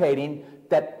anticipating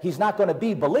that he's not going to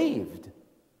be believed.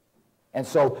 And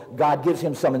so God gives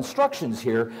him some instructions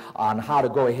here on how to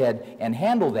go ahead and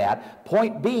handle that.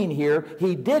 Point being here,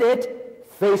 he did it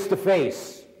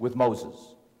face-to-face with Moses.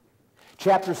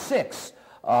 Chapter 6,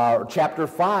 chapter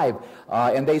 5,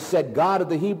 and they said, God of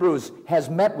the Hebrews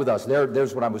has met with us.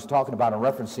 There's what I was talking about and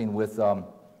referencing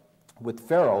with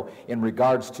Pharaoh in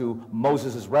regards to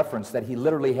Moses' reference that he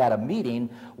literally had a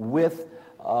meeting with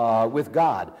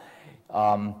God.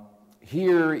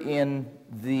 Here in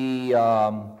the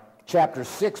chapter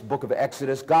 6, book of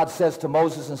Exodus, God says to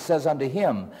Moses and says unto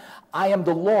him, I am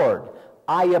the Lord.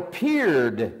 I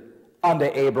appeared unto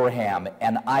Abraham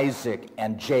and Isaac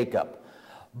and Jacob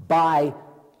by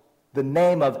the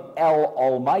name of El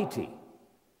Almighty,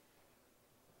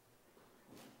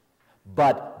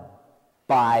 but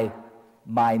by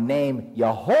my name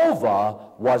Jehovah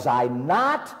was I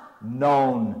not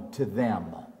known to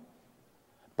them.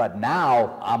 But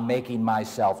now I'm making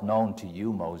myself known to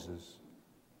you, Moses,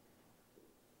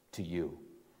 to you.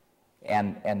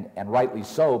 And rightly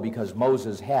so, because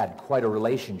Moses had quite a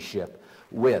relationship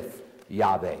with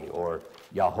Yahweh or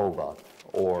Jehovah,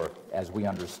 or as we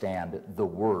understand, the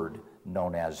Word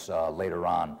known as later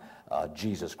on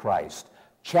Jesus Christ.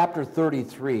 Chapter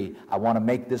 33, I want to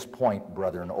make this point,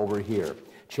 brethren, over here.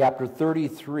 Chapter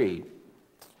 33,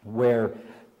 where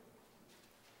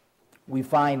we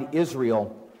find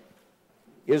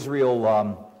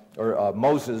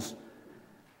Moses,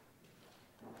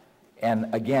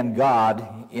 and again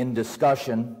God in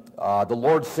discussion. The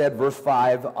Lord said, verse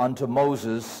 5, unto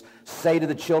Moses, say to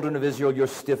the children of Israel, you're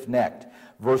stiff-necked.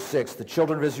 Verse 6, the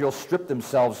children of Israel stripped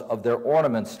themselves of their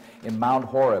ornaments in Mount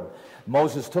Horeb.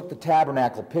 Moses took the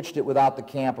tabernacle, pitched it without the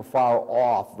camp afar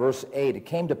off. Verse 8, it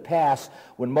came to pass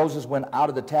when Moses went out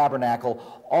of the tabernacle,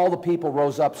 all the people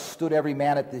rose up, stood every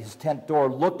man at his tent door,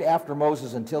 looked after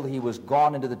Moses until he was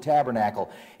gone into the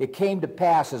tabernacle. It came to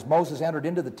pass as Moses entered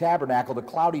into the tabernacle, the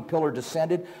cloudy pillar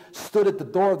descended, stood at the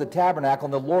door of the tabernacle,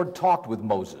 and the Lord talked with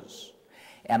Moses.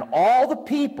 And all the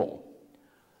people,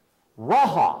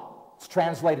 Raha, it's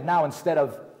translated now instead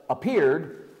of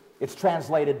appeared, it's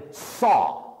translated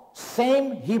saw.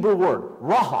 Same Hebrew word,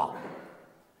 Raha.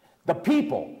 The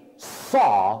people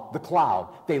saw the cloud.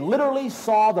 They literally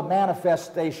saw the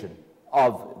manifestation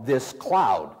of this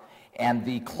cloud and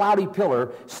the cloudy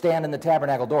pillar stand in the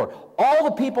tabernacle door. All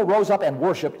the people rose up and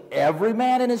worshiped, every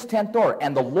man in his tent door.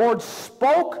 And the Lord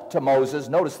spoke to Moses.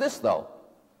 Notice this, though.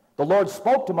 The Lord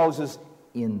spoke to Moses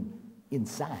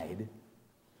inside,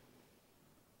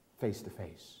 face to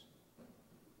face,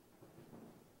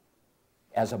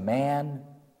 as a man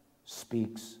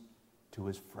speaks to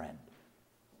his friend.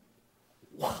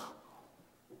 Wow!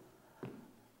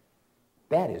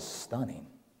 That is stunning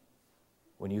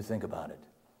when you think about it.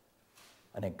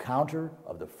 An encounter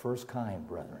of the first kind,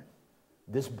 brethren.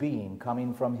 This being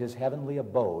coming from his heavenly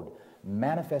abode,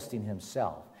 manifesting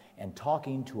himself and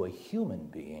talking to a human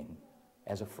being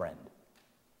as a friend,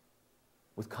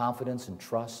 with confidence and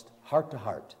trust, heart to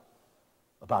heart,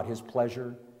 about his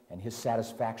pleasure and his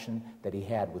satisfaction that he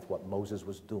had with what Moses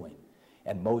was doing.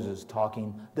 And Moses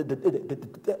talking, Moses,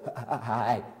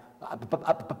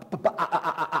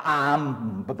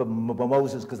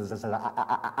 because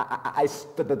I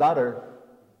stutter.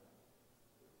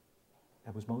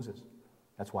 That was Moses.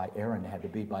 That's why Aaron had to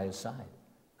be by his side,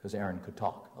 because Aaron could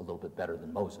talk a little bit better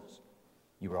than Moses.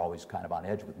 You were always kind of on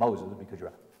edge with Moses because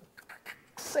you're,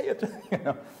 say it, you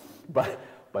know.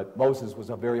 But Moses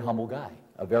was a very humble guy,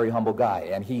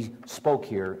 and he spoke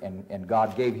here, and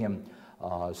God gave him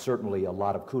certainly a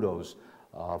lot of kudos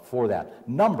for that.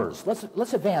 Numbers,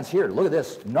 let's advance here. Look at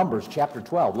this, Numbers chapter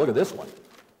 12. Look at this one.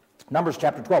 Numbers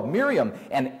chapter 12. Miriam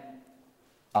and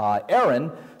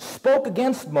Aaron spoke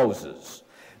against Moses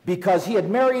because he had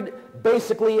married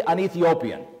basically an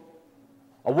Ethiopian,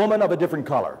 a woman of a different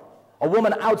color, a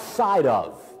woman outside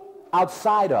of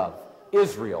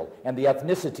Israel and the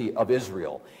ethnicity of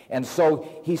Israel. And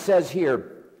so he says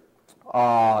here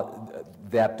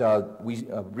that we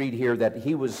read here that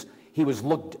he was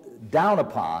looked down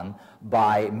upon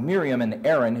by Miriam and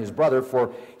Aaron, his brother,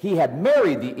 for he had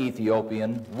married the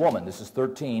Ethiopian woman. This is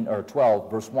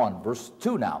 12, verse 1. Verse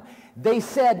 2 now. They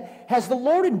said, has the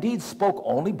Lord indeed spoke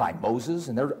only by Moses?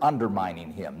 And they're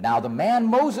undermining him. Now the man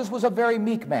Moses was a very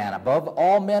meek man, above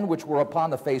all men which were upon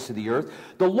the face of the earth.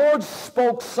 The Lord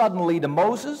spoke suddenly to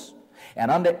Moses,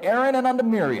 and unto Aaron and unto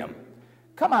Miriam,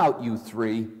 come out, you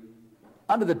three,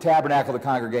 unto the tabernacle of the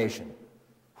congregation.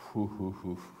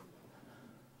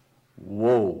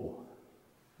 Whoa.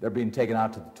 They're being taken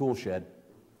out to the tool shed.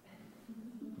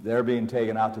 They're being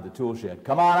taken out to the tool shed.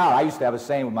 Come on out. I used to have a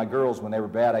saying with my girls when they were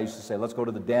bad. I used to say, let's go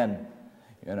to the den,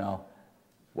 you know.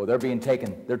 Well, they're being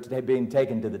taken to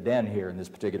the den here in this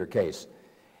particular case.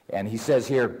 And he says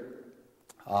here,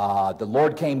 the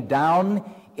Lord came down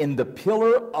in the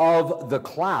pillar of the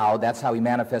cloud. That's how he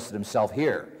manifested himself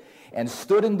here. And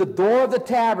stood in the door of the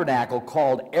tabernacle,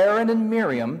 called Aaron and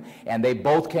Miriam, and they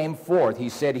both came forth. He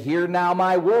said, hear now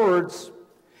my words.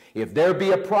 If there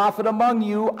be a prophet among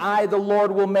you, I, the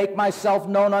Lord, will make myself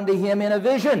known unto him in a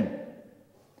vision,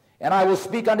 and I will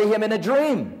speak unto him in a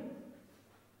dream.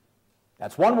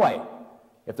 That's one way.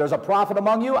 If there's a prophet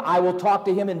among you, I will talk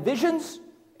to him in visions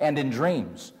and in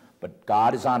dreams. But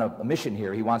God is on a mission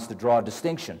here. He wants to draw a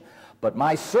distinction. But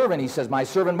my servant, he says, my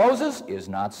servant Moses is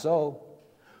not so.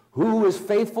 Who is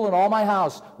faithful in all my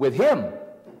house? With him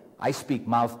I speak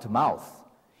mouth to mouth,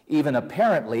 even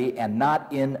apparently, and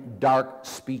not in dark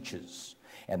speeches.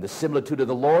 And the similitude of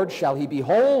the Lord shall he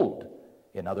behold.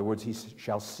 In other words, he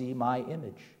shall see my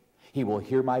image. He will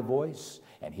hear my voice,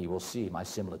 and he will see my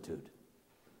similitude.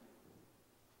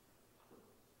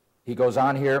 He goes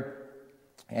on here,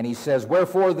 and he says,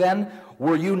 wherefore then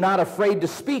were you not afraid to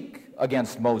speak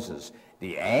against Moses?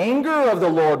 The anger of the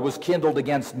Lord was kindled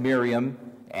against Miriam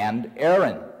and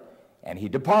Aaron. And he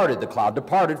departed. The cloud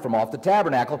departed from off the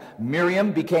tabernacle.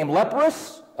 Miriam became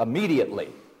leprous immediately.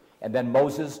 And then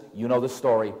Moses, you know the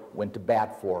story, went to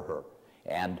bat for her.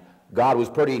 And God was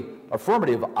pretty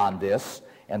affirmative on this.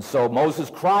 And so Moses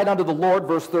cried unto the Lord,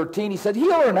 verse 13. He said,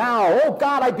 heal her now. Oh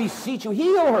God, I beseech you,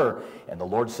 heal her. And the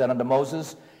Lord said unto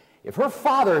Moses, if her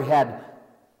father had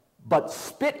but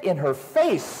spit in her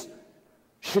face,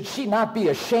 should she not be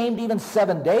ashamed even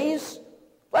 7 days?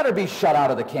 Let her be shut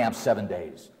out of the camp 7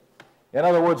 days. In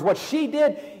other words, what she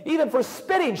did, even for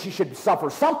spitting, she should suffer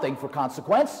something for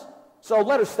consequence. So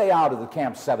let her stay out of the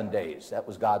camp 7 days. That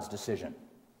was God's decision.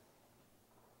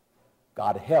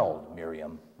 God held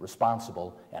Miriam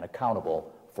responsible and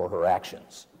accountable for her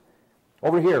actions.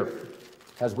 Over here,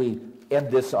 as we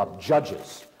end this up,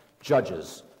 Judges,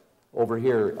 over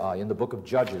here in the book of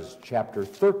Judges, chapter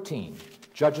 13.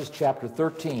 Judges chapter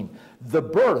 13, the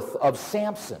birth of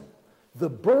Samson. The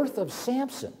birth of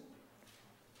Samson.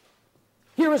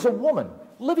 Here is a woman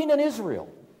living in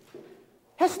Israel.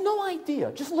 Has no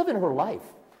idea, just living her life.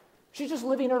 She's just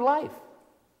living her life.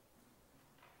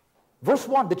 Verse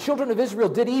 1, the children of Israel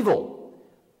did evil,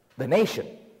 the nation,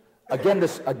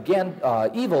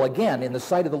 evil again in the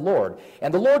sight of the Lord.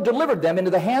 And the Lord delivered them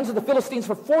into the hands of the Philistines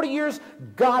for 40 years.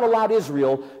 God allowed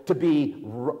Israel to be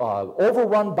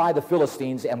overrun by the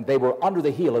Philistines, and they were under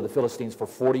the heel of the Philistines for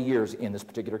 40 years in this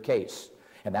particular case.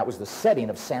 And that was the setting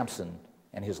of Samson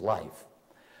and his life.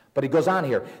 But he goes on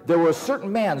here. There was a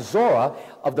certain man, Zorah,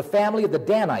 of the family of the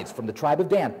Danites, from the tribe of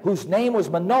Dan, whose name was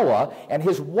Manoah, and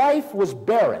his wife was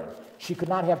barren. She could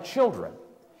not have children.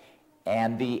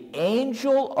 And the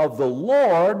angel of the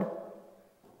Lord,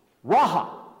 Raha,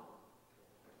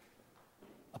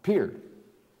 appeared,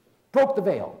 broke the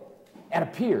veil, and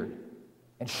appeared,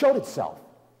 and showed itself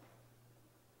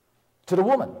to the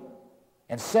woman,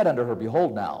 and said unto her,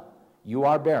 Behold now, you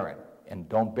are barren, and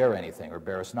don't bear anything, or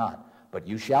bearest not. But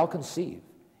you shall conceive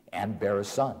and bear a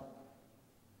son.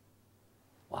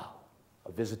 Wow,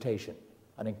 a visitation,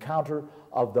 an encounter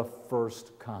of the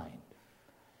first kind.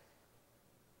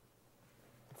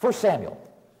 1 Samuel,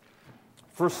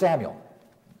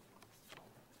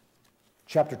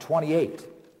 chapter 28.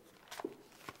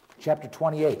 Chapter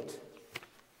 28.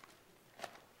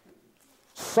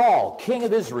 Saul, king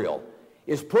of Israel,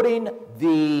 is putting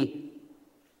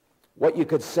what you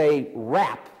could say,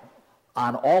 rap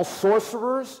on all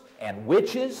sorcerers and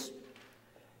witches.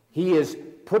 He is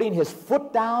putting his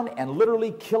foot down and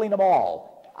literally killing them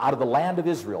all out of the land of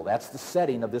Israel. That's the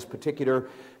setting of this particular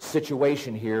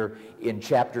situation here in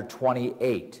chapter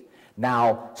 28.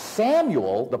 Now,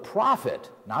 Samuel the prophet,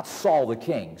 not Saul the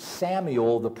king,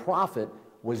 Samuel the prophet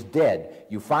was dead.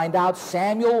 You find out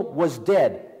Samuel was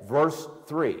dead. Verse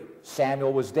 3,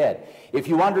 Samuel was dead. If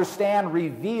you understand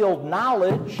revealed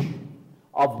knowledge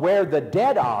of where the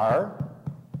dead are,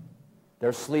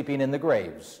 they're sleeping in the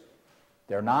graves.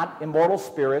 They're not immortal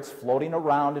spirits floating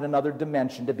around in another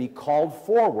dimension to be called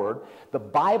forward. The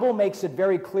Bible makes it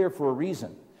very clear for a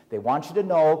reason. They want you to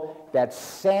know that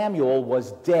Samuel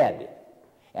was dead.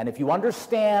 And if you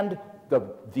understand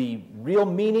the real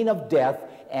meaning of death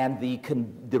and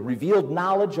the revealed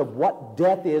knowledge of what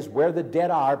death is, where the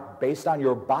dead are, based on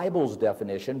your Bible's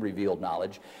definition, revealed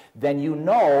knowledge, then you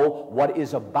know what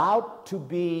is about to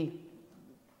be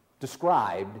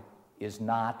described is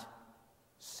not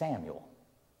Samuel.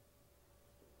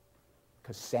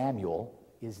 Because Samuel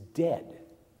is dead.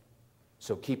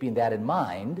 So keeping that in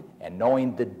mind and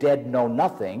knowing the dead know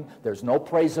nothing, there's no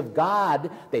praise of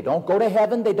God, they don't go to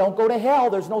heaven, they don't go to hell,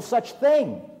 there's no such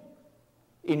thing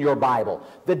in your Bible.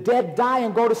 The dead die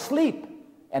and go to sleep,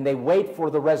 and they wait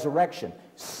for the resurrection.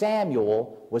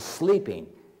 Samuel was sleeping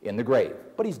in the grave,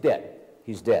 but he's dead.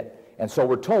 He's dead. And so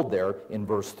we're told there in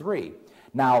verse 3.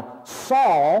 Now,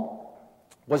 Saul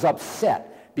was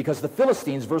upset because the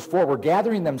Philistines, verse 4, were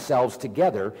gathering themselves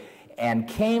together and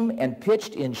came and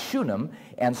pitched in Shunem,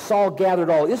 and Saul gathered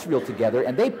all Israel together,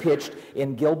 and they pitched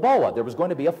in Gilboa. There was going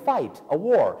to be a fight, a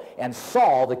war, and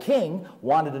Saul, the king,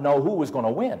 wanted to know who was going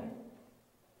to win.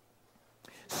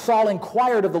 Saul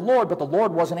inquired of the Lord, but the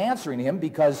Lord wasn't answering him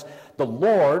because the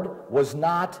Lord was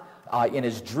not in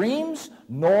his dreams,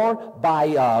 nor by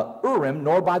Urim,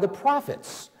 nor by the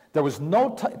prophets. There was no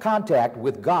contact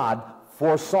with God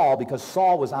for Saul because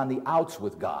Saul was on the outs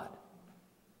with God.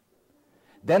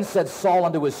 Then said Saul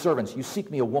unto his servants, You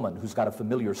seek me a woman who's got a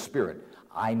familiar spirit.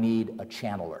 I need a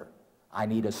channeler. I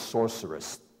need a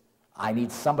sorceress. I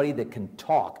need somebody that can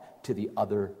talk to the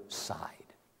other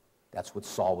side. That's what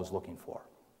Saul was looking for.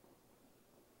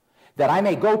 That I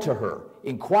may go to her,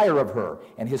 inquire of her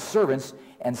and his servants,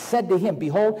 and said to him,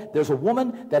 Behold, there's a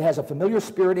woman that has a familiar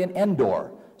spirit in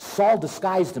Endor. Saul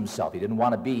disguised himself. He didn't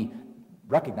want to be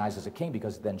recognized as a king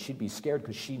because then she'd be scared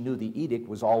because she knew the edict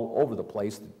was all over the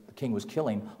place. The king was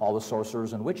killing all the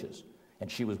sorcerers and witches, and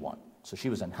she was one. So she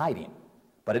was in hiding.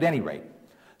 But at any rate,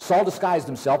 Saul disguised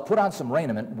himself, put on some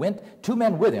raiment, went 2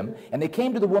 men with him, and they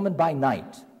came to the woman by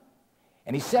night.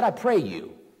 And he said, I pray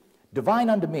you, divine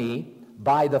unto me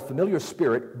by the familiar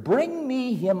spirit, bring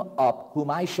me him up,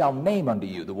 whom I shall name unto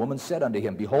you. The woman said unto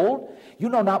him, Behold, you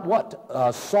know not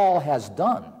what Saul has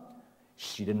done.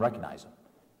 She didn't recognize him.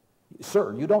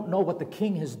 Sir, you don't know what the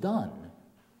king has done,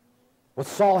 what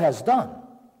Saul has done,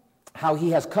 how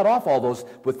he has cut off all those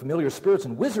with familiar spirits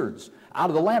and wizards out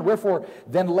of the land. Wherefore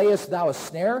then layest thou a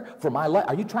snare for my life?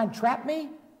 Are you trying to trap me?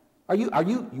 Are you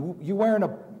wearing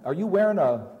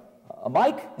a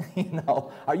mic? You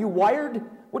know, are you wired?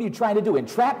 What are you trying to do?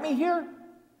 Entrap me here?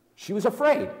 She was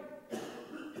afraid.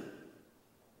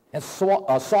 And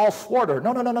Saul swore to her,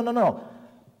 No.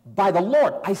 By the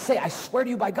Lord, I swear to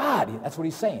you by God. That's what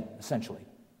he's saying, essentially.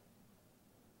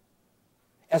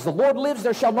 As the Lord lives,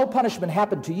 there shall no punishment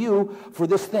happen to you for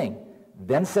this thing.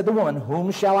 Then said the woman,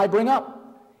 Whom shall I bring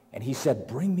up? And he said,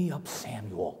 Bring me up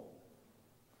Samuel.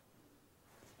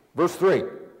 Verse 3.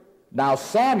 Now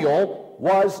Samuel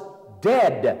was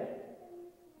dead.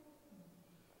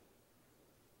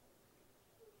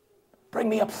 Bring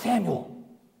me up Samuel.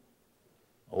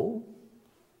 Oh.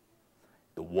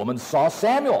 The woman saw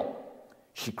Samuel.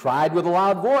 She cried with a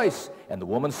loud voice, and the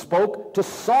woman spoke to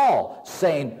Saul,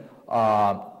 saying,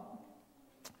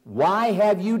 why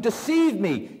have you deceived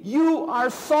me? You are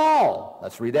Saul.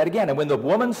 Let's read that again. And when the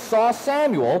woman saw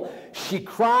Samuel, she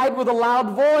cried with a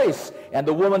loud voice, and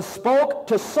the woman spoke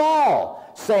to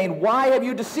Saul, saying, why have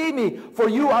you deceived me? For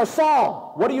you are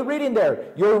Saul. What are you reading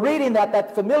there? You're reading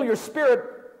that familiar spirit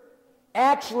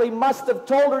actually must have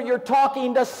told her, you're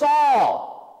talking to Saul.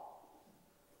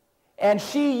 And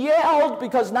she yelled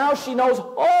because now she knows,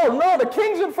 oh no, the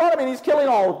king's in front of me and he's killing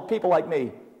all people like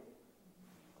me.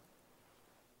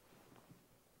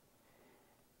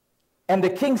 And the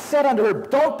king said unto her,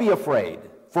 don't be afraid,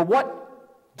 for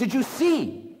what did you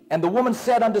see? And the woman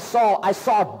said unto Saul, I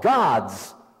saw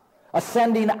gods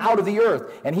ascending out of the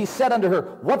earth. And he said unto her,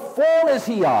 what form is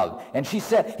he of? And she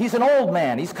said, he's an old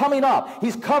man. He's coming up.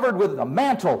 He's covered with a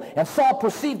mantle. And Saul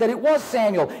perceived that it was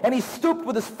Samuel. And he stooped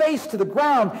with his face to the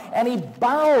ground, and he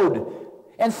bowed.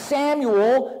 And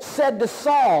Samuel said to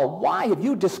Saul, why have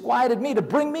you disquieted me to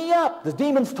bring me up? The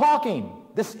demon's talking.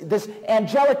 This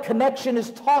angelic connection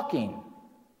is talking.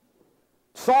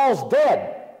 Saul's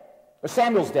dead. Or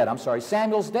Samuel's dead, I'm sorry.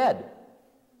 Samuel's dead.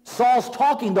 Saul's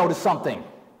talking, though, to something.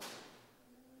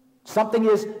 Something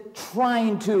is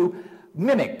trying to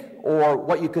mimic, or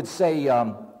what you could say,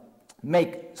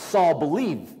 make Saul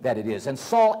believe that it is. And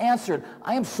Saul answered,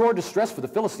 I am sore distressed, for the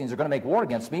Philistines are going to make war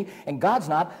against me, and God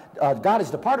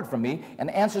has departed from me, and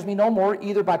answers me no more,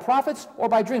 either by prophets or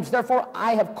by dreams. Therefore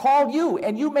I have called you,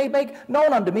 and you may make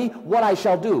known unto me what I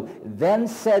shall do. Then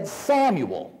said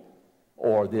Samuel,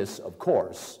 or this, of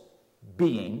course,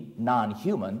 being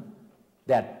non-human,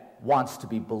 that wants to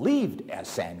be believed as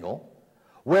Samuel,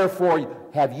 wherefore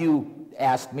have you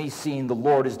asked me, seeing the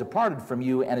Lord is departed from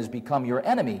you and has become your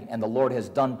enemy? And the Lord has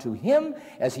done to him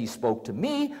as he spoke to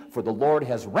me, for the Lord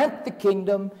has rent the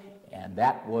kingdom. And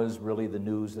that was really the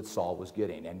news that Saul was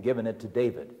getting, and given it to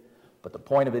David. But the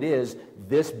point of it is,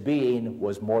 this being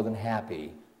was more than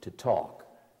happy to talk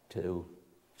to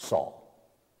Saul,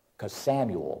 because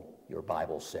Samuel, your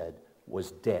Bible said,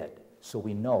 was dead. So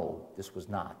we know this was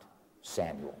not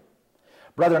Samuel.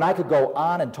 Brethren, I could go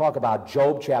on and talk about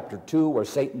Job chapter 2, where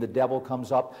Satan the devil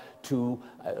comes up to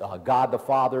God the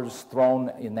Father's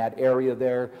throne in that area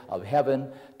there of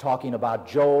heaven, talking about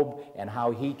Job and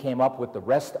how he came up with the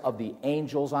rest of the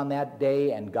angels on that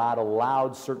day, and God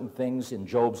allowed certain things in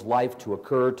Job's life to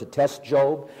occur to test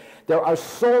Job. There are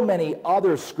so many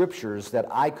other scriptures that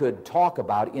I could talk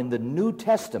about in the New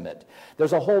Testament.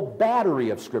 There's a whole battery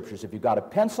of scriptures. If you've got a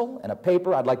pencil and a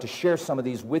paper, I'd like to share some of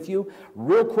these with you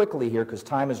real quickly here, because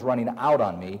time is running out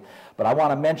on me. But I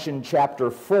want to mention chapter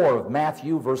 4 of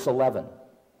Matthew, verse 11.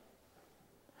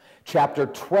 Chapter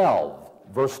 12,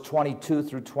 verse 22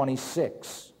 through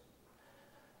 26.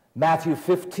 Matthew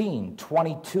 15,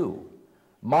 22.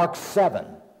 Mark 7,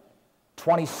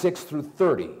 26 through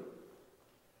 30.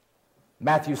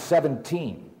 Matthew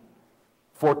 17,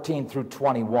 14 through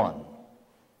 21.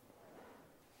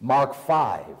 Mark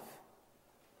 5,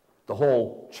 the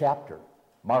whole chapter.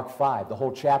 Mark 5, the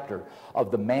whole chapter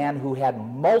of the man who had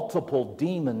multiple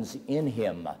demons in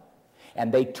him.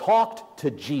 And they talked to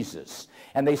Jesus.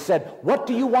 And they said, what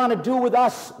do you want to do with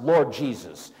us, Lord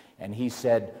Jesus? And he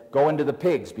said, go into the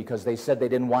pigs, because they said they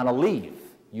didn't want to leave.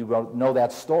 You know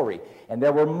that story. And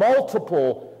there were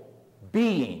multiple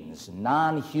beings,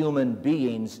 non-human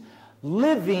beings,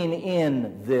 living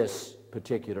in this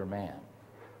particular man.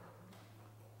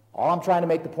 All I'm trying to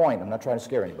make the point, I'm not trying to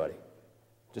scare anybody,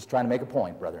 just trying to make a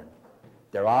point, brethren.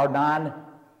 There are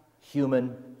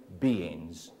non-human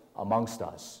beings amongst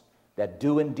us that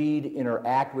do indeed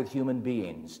interact with human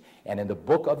beings. And in the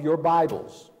book of your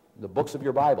Bibles, the books of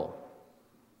your Bible,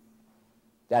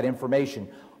 that information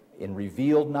in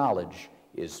revealed knowledge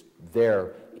is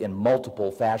there in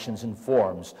multiple fashions and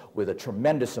forms, with a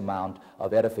tremendous amount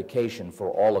of edification for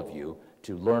all of you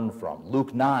to learn from.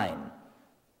 Luke 9,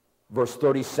 verse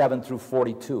 37 through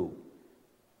 42.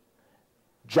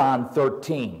 John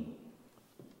 13.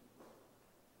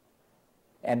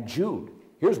 And Jude,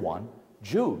 here's one,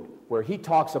 Jude, where he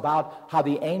talks about how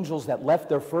the angels that left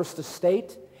their first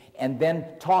estate, and then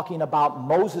talking about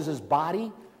Moses'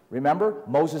 body. Remember,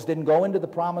 Moses didn't go into the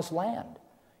promised land.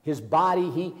 His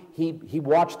body, he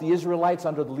watched the Israelites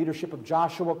under the leadership of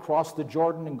Joshua cross the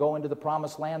Jordan and go into the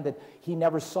promised land that he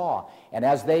never saw. And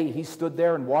as he stood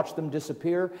there and watched them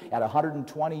disappear at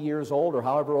 120 years old, or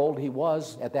however old he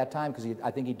was at that time, because I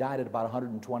think he died at about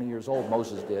 120 years old,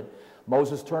 Moses did.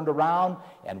 Moses turned around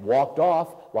and walked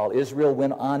off while Israel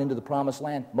went on into the promised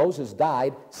land. Moses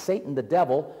died. Satan, the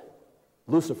devil,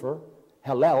 Lucifer,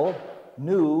 Hillel,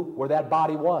 knew where that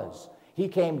body was. He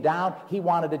came down. He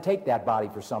wanted to take that body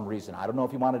for some reason. I don't know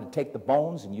if he wanted to take the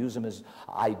bones and use them as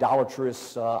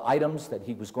idolatrous items that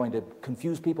he was going to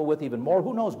confuse people with even more.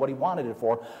 Who knows what he wanted it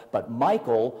for? But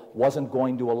Michael wasn't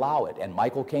going to allow it. And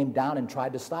Michael came down and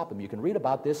tried to stop him. You can read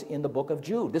about this in the book of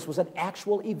Jude. This was an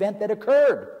actual event that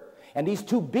occurred. And these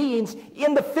two beings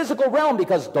in the physical realm,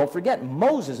 because don't forget,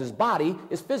 Moses' body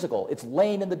is physical. It's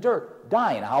laying in the dirt,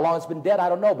 dying. How long it's been dead, I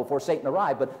don't know, before Satan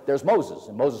arrived, but there's Moses.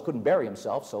 And Moses couldn't bury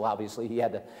himself, so obviously he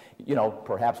had to,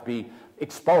 perhaps be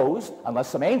exposed unless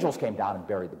some angels came down and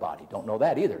buried the body. Don't know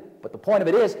that either. But the point of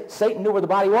it is, Satan knew where the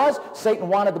body was, Satan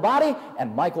wanted the body,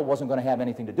 and Michael wasn't going to have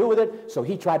anything to do with it, so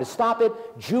he tried to stop it.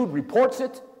 Jude reports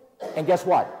it, and guess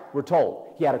what? We're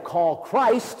told he had to call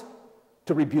Christ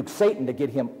to rebuke Satan to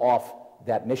get him off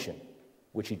that mission,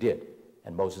 which he did.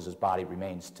 And Moses' body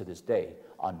remains to this day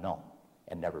unknown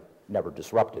and never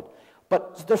disrupted.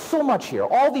 But there's so much here.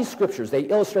 All these scriptures, they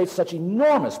illustrate such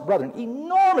enormous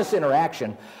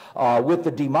interaction with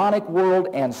the demonic world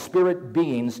and spirit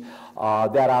beings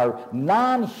that are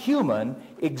non-human,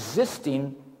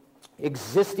 existing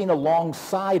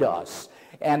alongside us.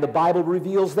 And the Bible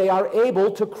reveals they are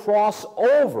able to cross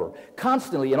over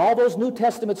constantly. And all those New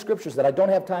Testament scriptures that I don't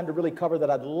have time to really cover that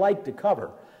I'd like to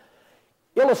cover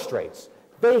illustrates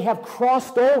they have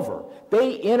crossed over.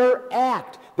 They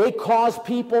interact. They cause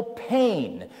people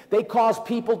pain. They cause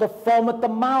people to foam at the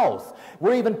mouth.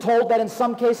 We're even told that in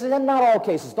some cases, and not all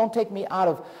cases, don't take me out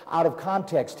of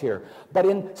context here, but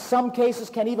in some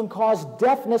cases can even cause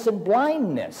deafness and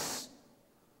blindness.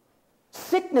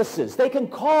 Sicknesses. They can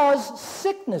cause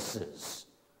sicknesses.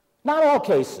 Not all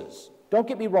cases. Don't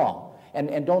get me wrong.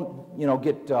 And don't,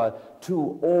 get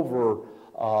too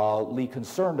overly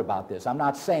concerned about this. I'm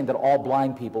not saying that all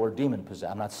blind people are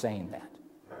demon-possessed. I'm not saying that.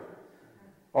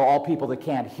 Or all people that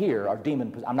can't hear are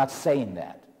demon-possessed. I'm not saying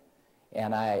that.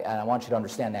 And I want you to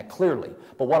understand that clearly.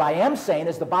 But what I am saying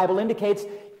is the Bible indicates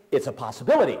it's a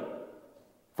possibility.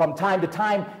 From time to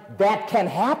time, that can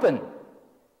happen.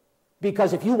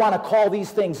 Because if you want to call these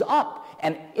things up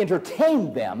and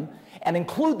entertain them and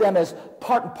include them as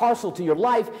part and parcel to your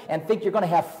life and think you're going to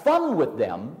have fun with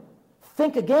them,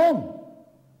 think again.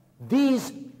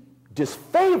 These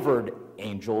disfavored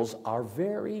angels are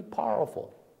very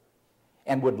powerful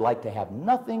and would like to have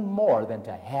nothing more than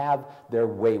to have their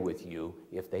way with you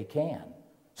if they can.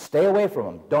 Stay away from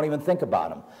them. Don't even think about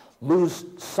them. Lose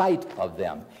sight of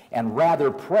them and rather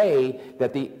pray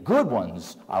that the good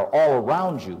ones are all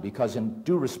around you, because in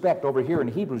due respect over here in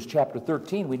Hebrews chapter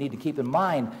 13, we need to keep in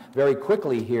mind very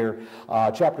quickly here,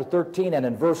 chapter 13 and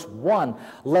in verse 1,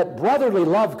 let brotherly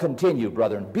love continue,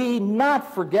 brethren. Be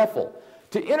not forgetful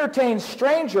to entertain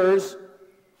strangers,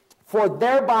 for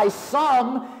thereby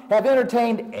some have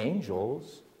entertained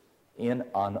angels in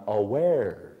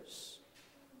unawares.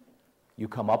 You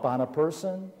come up on a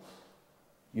person,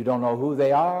 you don't know who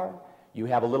they are, you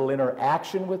have a little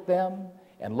interaction with them,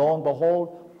 and lo and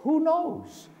behold, who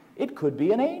knows? It could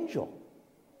be an angel.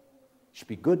 It should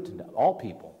be good to all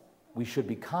people. We should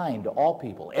be kind to all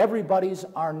people. Everybody's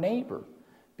our neighbor,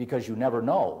 because you never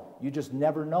know. You just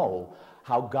never know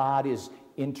how God is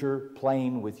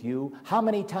interplaying with you, how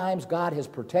many times God has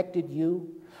protected you,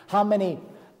 how many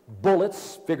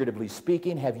bullets, figuratively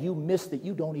speaking, have you missed that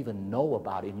you don't even know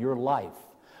about in your life?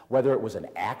 Whether it was an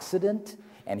accident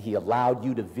and he allowed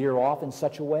you to veer off in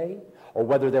such a way, or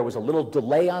whether there was a little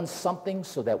delay on something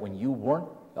so that when you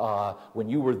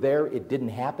were there, it didn't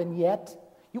happen yet.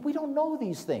 We don't know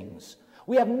these things.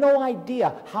 We have no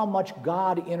idea how much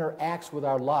God interacts with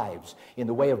our lives in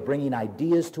the way of bringing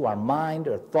ideas to our mind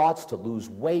or thoughts to lose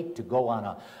weight, to go on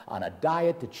a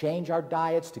diet, to change our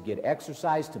diets, to get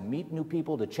exercise, to meet new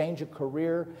people, to change a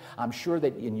career. I'm sure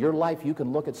that in your life you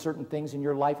can look at certain things in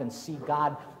your life and see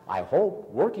God, I hope,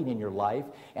 working in your life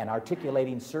and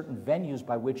articulating certain venues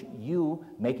by which you,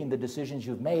 making the decisions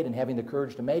you've made and having the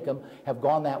courage to make them, have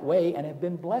gone that way and have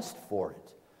been blessed for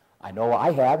it. I know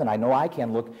I have, and I know I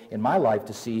can look in my life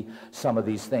to see some of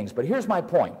these things. But here's my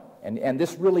point, and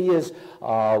this really is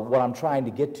what I'm trying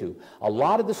to get to. A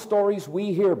lot of the stories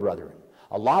we hear, brethren,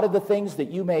 a lot of the things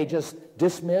that you may just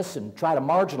dismiss and try to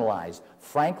marginalize,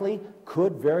 frankly,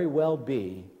 could very well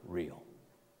be real.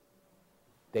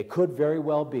 They could very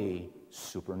well be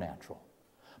supernatural.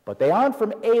 But they aren't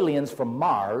from aliens from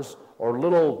Mars or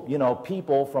little,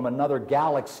 people from another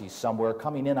galaxy somewhere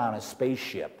coming in on a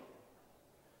spaceship.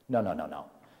 No, no, no, no.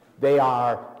 They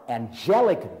are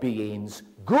angelic beings,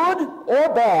 good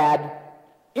or bad,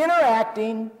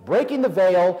 interacting, breaking the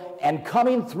veil, and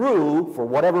coming through for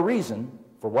whatever reason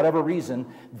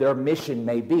their mission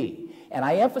may be. And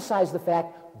I emphasize the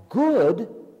fact,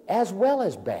 good as well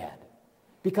as bad,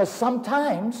 because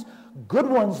sometimes good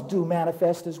ones do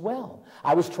manifest as well.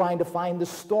 I was trying to find the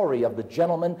story of the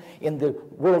gentleman in the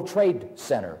World Trade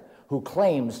Center who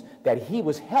claims that he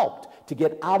was helped to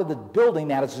get out of the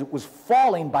building as it was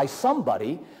falling by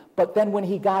somebody, but then when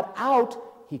he got out,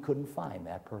 he couldn't find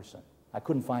that person. I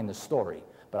couldn't find the story,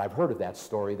 but I've heard of that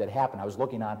story that happened. I was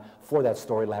looking for that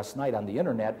story last night on the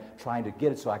internet, trying to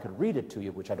get it so I could read it to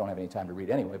you, which I don't have any time to read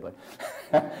anyway,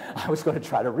 but I was going to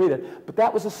try to read it. But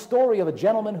that was a story of a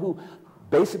gentleman who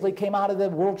basically came out of the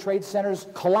World Trade Center's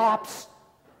collapse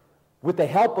with the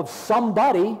help of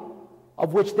somebody,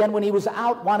 of which then when he was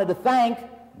out wanted to thank,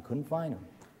 and couldn't find him.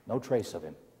 No trace of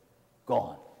him.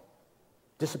 Gone.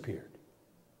 Disappeared.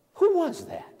 Who was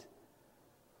that?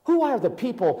 Who are the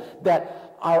people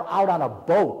that are out on a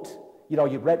boat?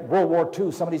 You read World War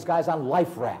II, some of these guys on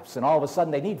life rafts, and all of a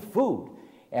sudden they need food.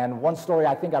 And one story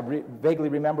I think I vaguely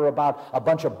remember about a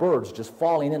bunch of birds just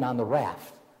falling in on the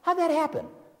raft. How'd that happen?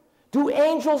 Do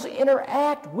angels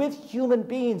interact with human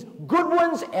beings, good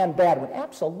ones and bad ones?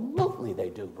 Absolutely they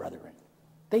do, brethren.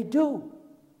 They do.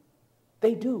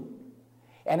 They do.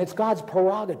 And it's God's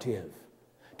prerogative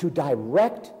to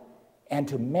direct and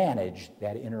to manage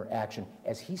that interaction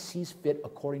as he sees fit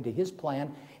according to his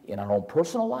plan in our own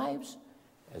personal lives,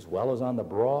 as well as on the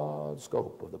broad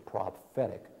scope of the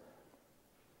prophetic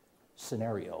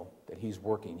scenario that he's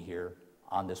working here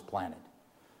on this planet.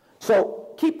 So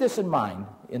keep this in mind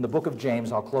in the book of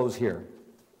James. I'll close here.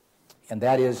 And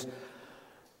that is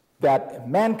that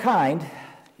mankind,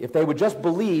 if they would just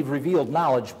believe revealed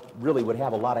knowledge, really would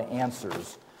have a lot of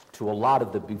answers to a lot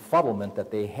of the befuddlement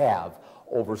that they have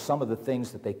over some of the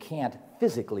things that they can't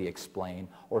physically explain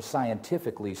or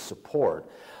scientifically support.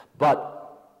 But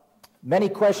many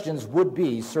questions would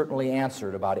be certainly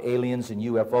answered about aliens and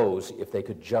UFOs if they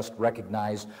could just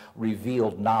recognize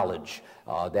revealed knowledge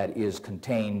that is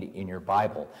contained in your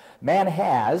Bible. Man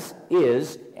has,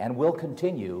 is, and will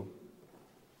continue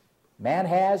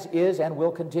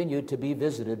to be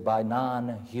visited by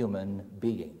non-human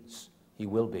beings. He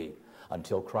will be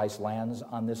until Christ lands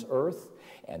on this earth,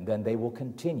 and then they will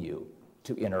continue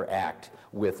to interact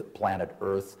with planet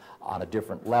Earth on a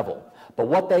different level. But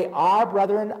what they are,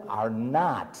 brethren, are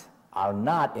not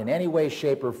in any way,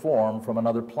 shape, or form from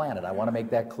another planet. I want to make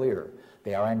that clear.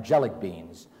 They are angelic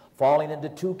beings, falling into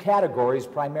two categories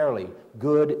primarily,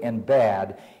 good and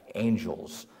bad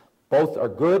angels. Both are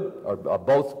good, or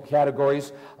both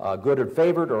categories, good or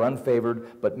favored or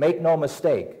unfavored, but make no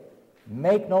mistake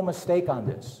on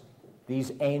this.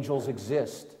 These angels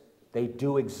exist. They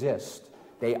do exist.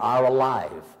 They are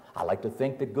alive. I like to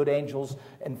think that good angels,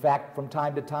 in fact, from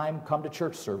time to time, come to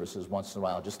church services once in a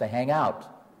while just to hang out.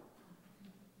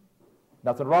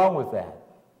 Nothing wrong with that,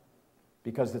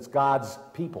 because it's God's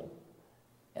people.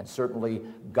 And certainly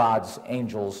God's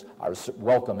angels are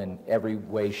welcome in every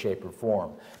way, shape, or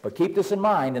form. But keep this in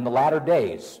mind, in the latter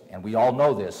days, and we all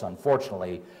know this,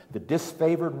 unfortunately, the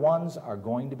disfavored ones are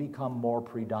going to become more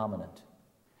predominant.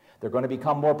 They're going to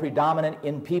become more predominant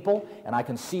in people, and I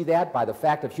can see that by the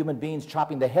fact of human beings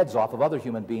chopping the heads off of other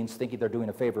human beings thinking they're doing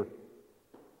a favor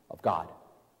of God.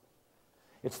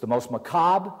 It's the most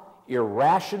macabre,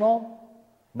 irrational,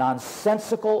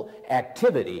 nonsensical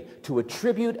activity to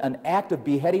attribute an act of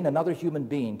beheading another human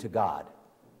being to God.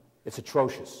 It's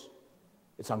atrocious.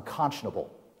 It's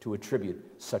unconscionable to attribute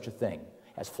such a thing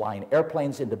as flying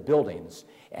airplanes into buildings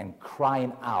and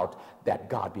crying out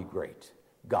that God be great,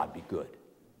 God be good.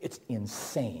 It's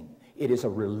insane. It is a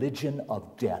religion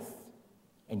of death,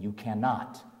 and you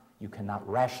cannot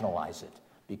rationalize it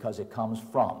because it comes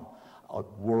from a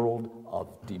world of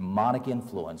demonic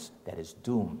influence that is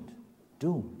doomed.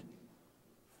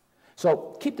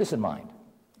 So keep this in mind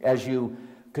as you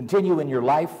continue in your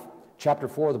life. Chapter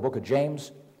 4 of the book of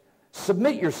James.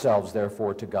 Submit yourselves,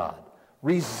 therefore, to God.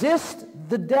 Resist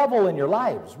the devil in your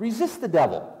lives. Resist the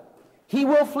devil. He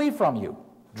will flee from you.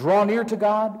 Draw near to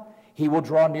God. He will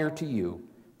draw near to you.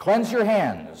 Cleanse your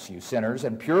hands, you sinners,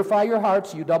 and purify your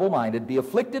hearts, you double-minded. Be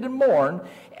afflicted and mourn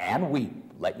and weep.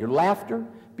 Let your laughter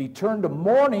be turned to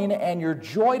mourning and your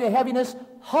joy to heaviness.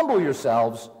 Humble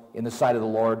yourselves in the sight of the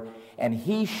Lord, and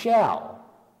he shall.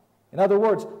 In other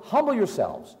words, humble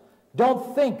yourselves.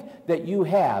 Don't think that you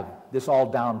have this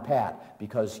all down pat,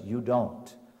 because you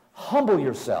don't. Humble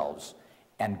yourselves,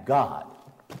 and God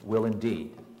will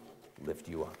indeed lift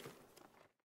you up.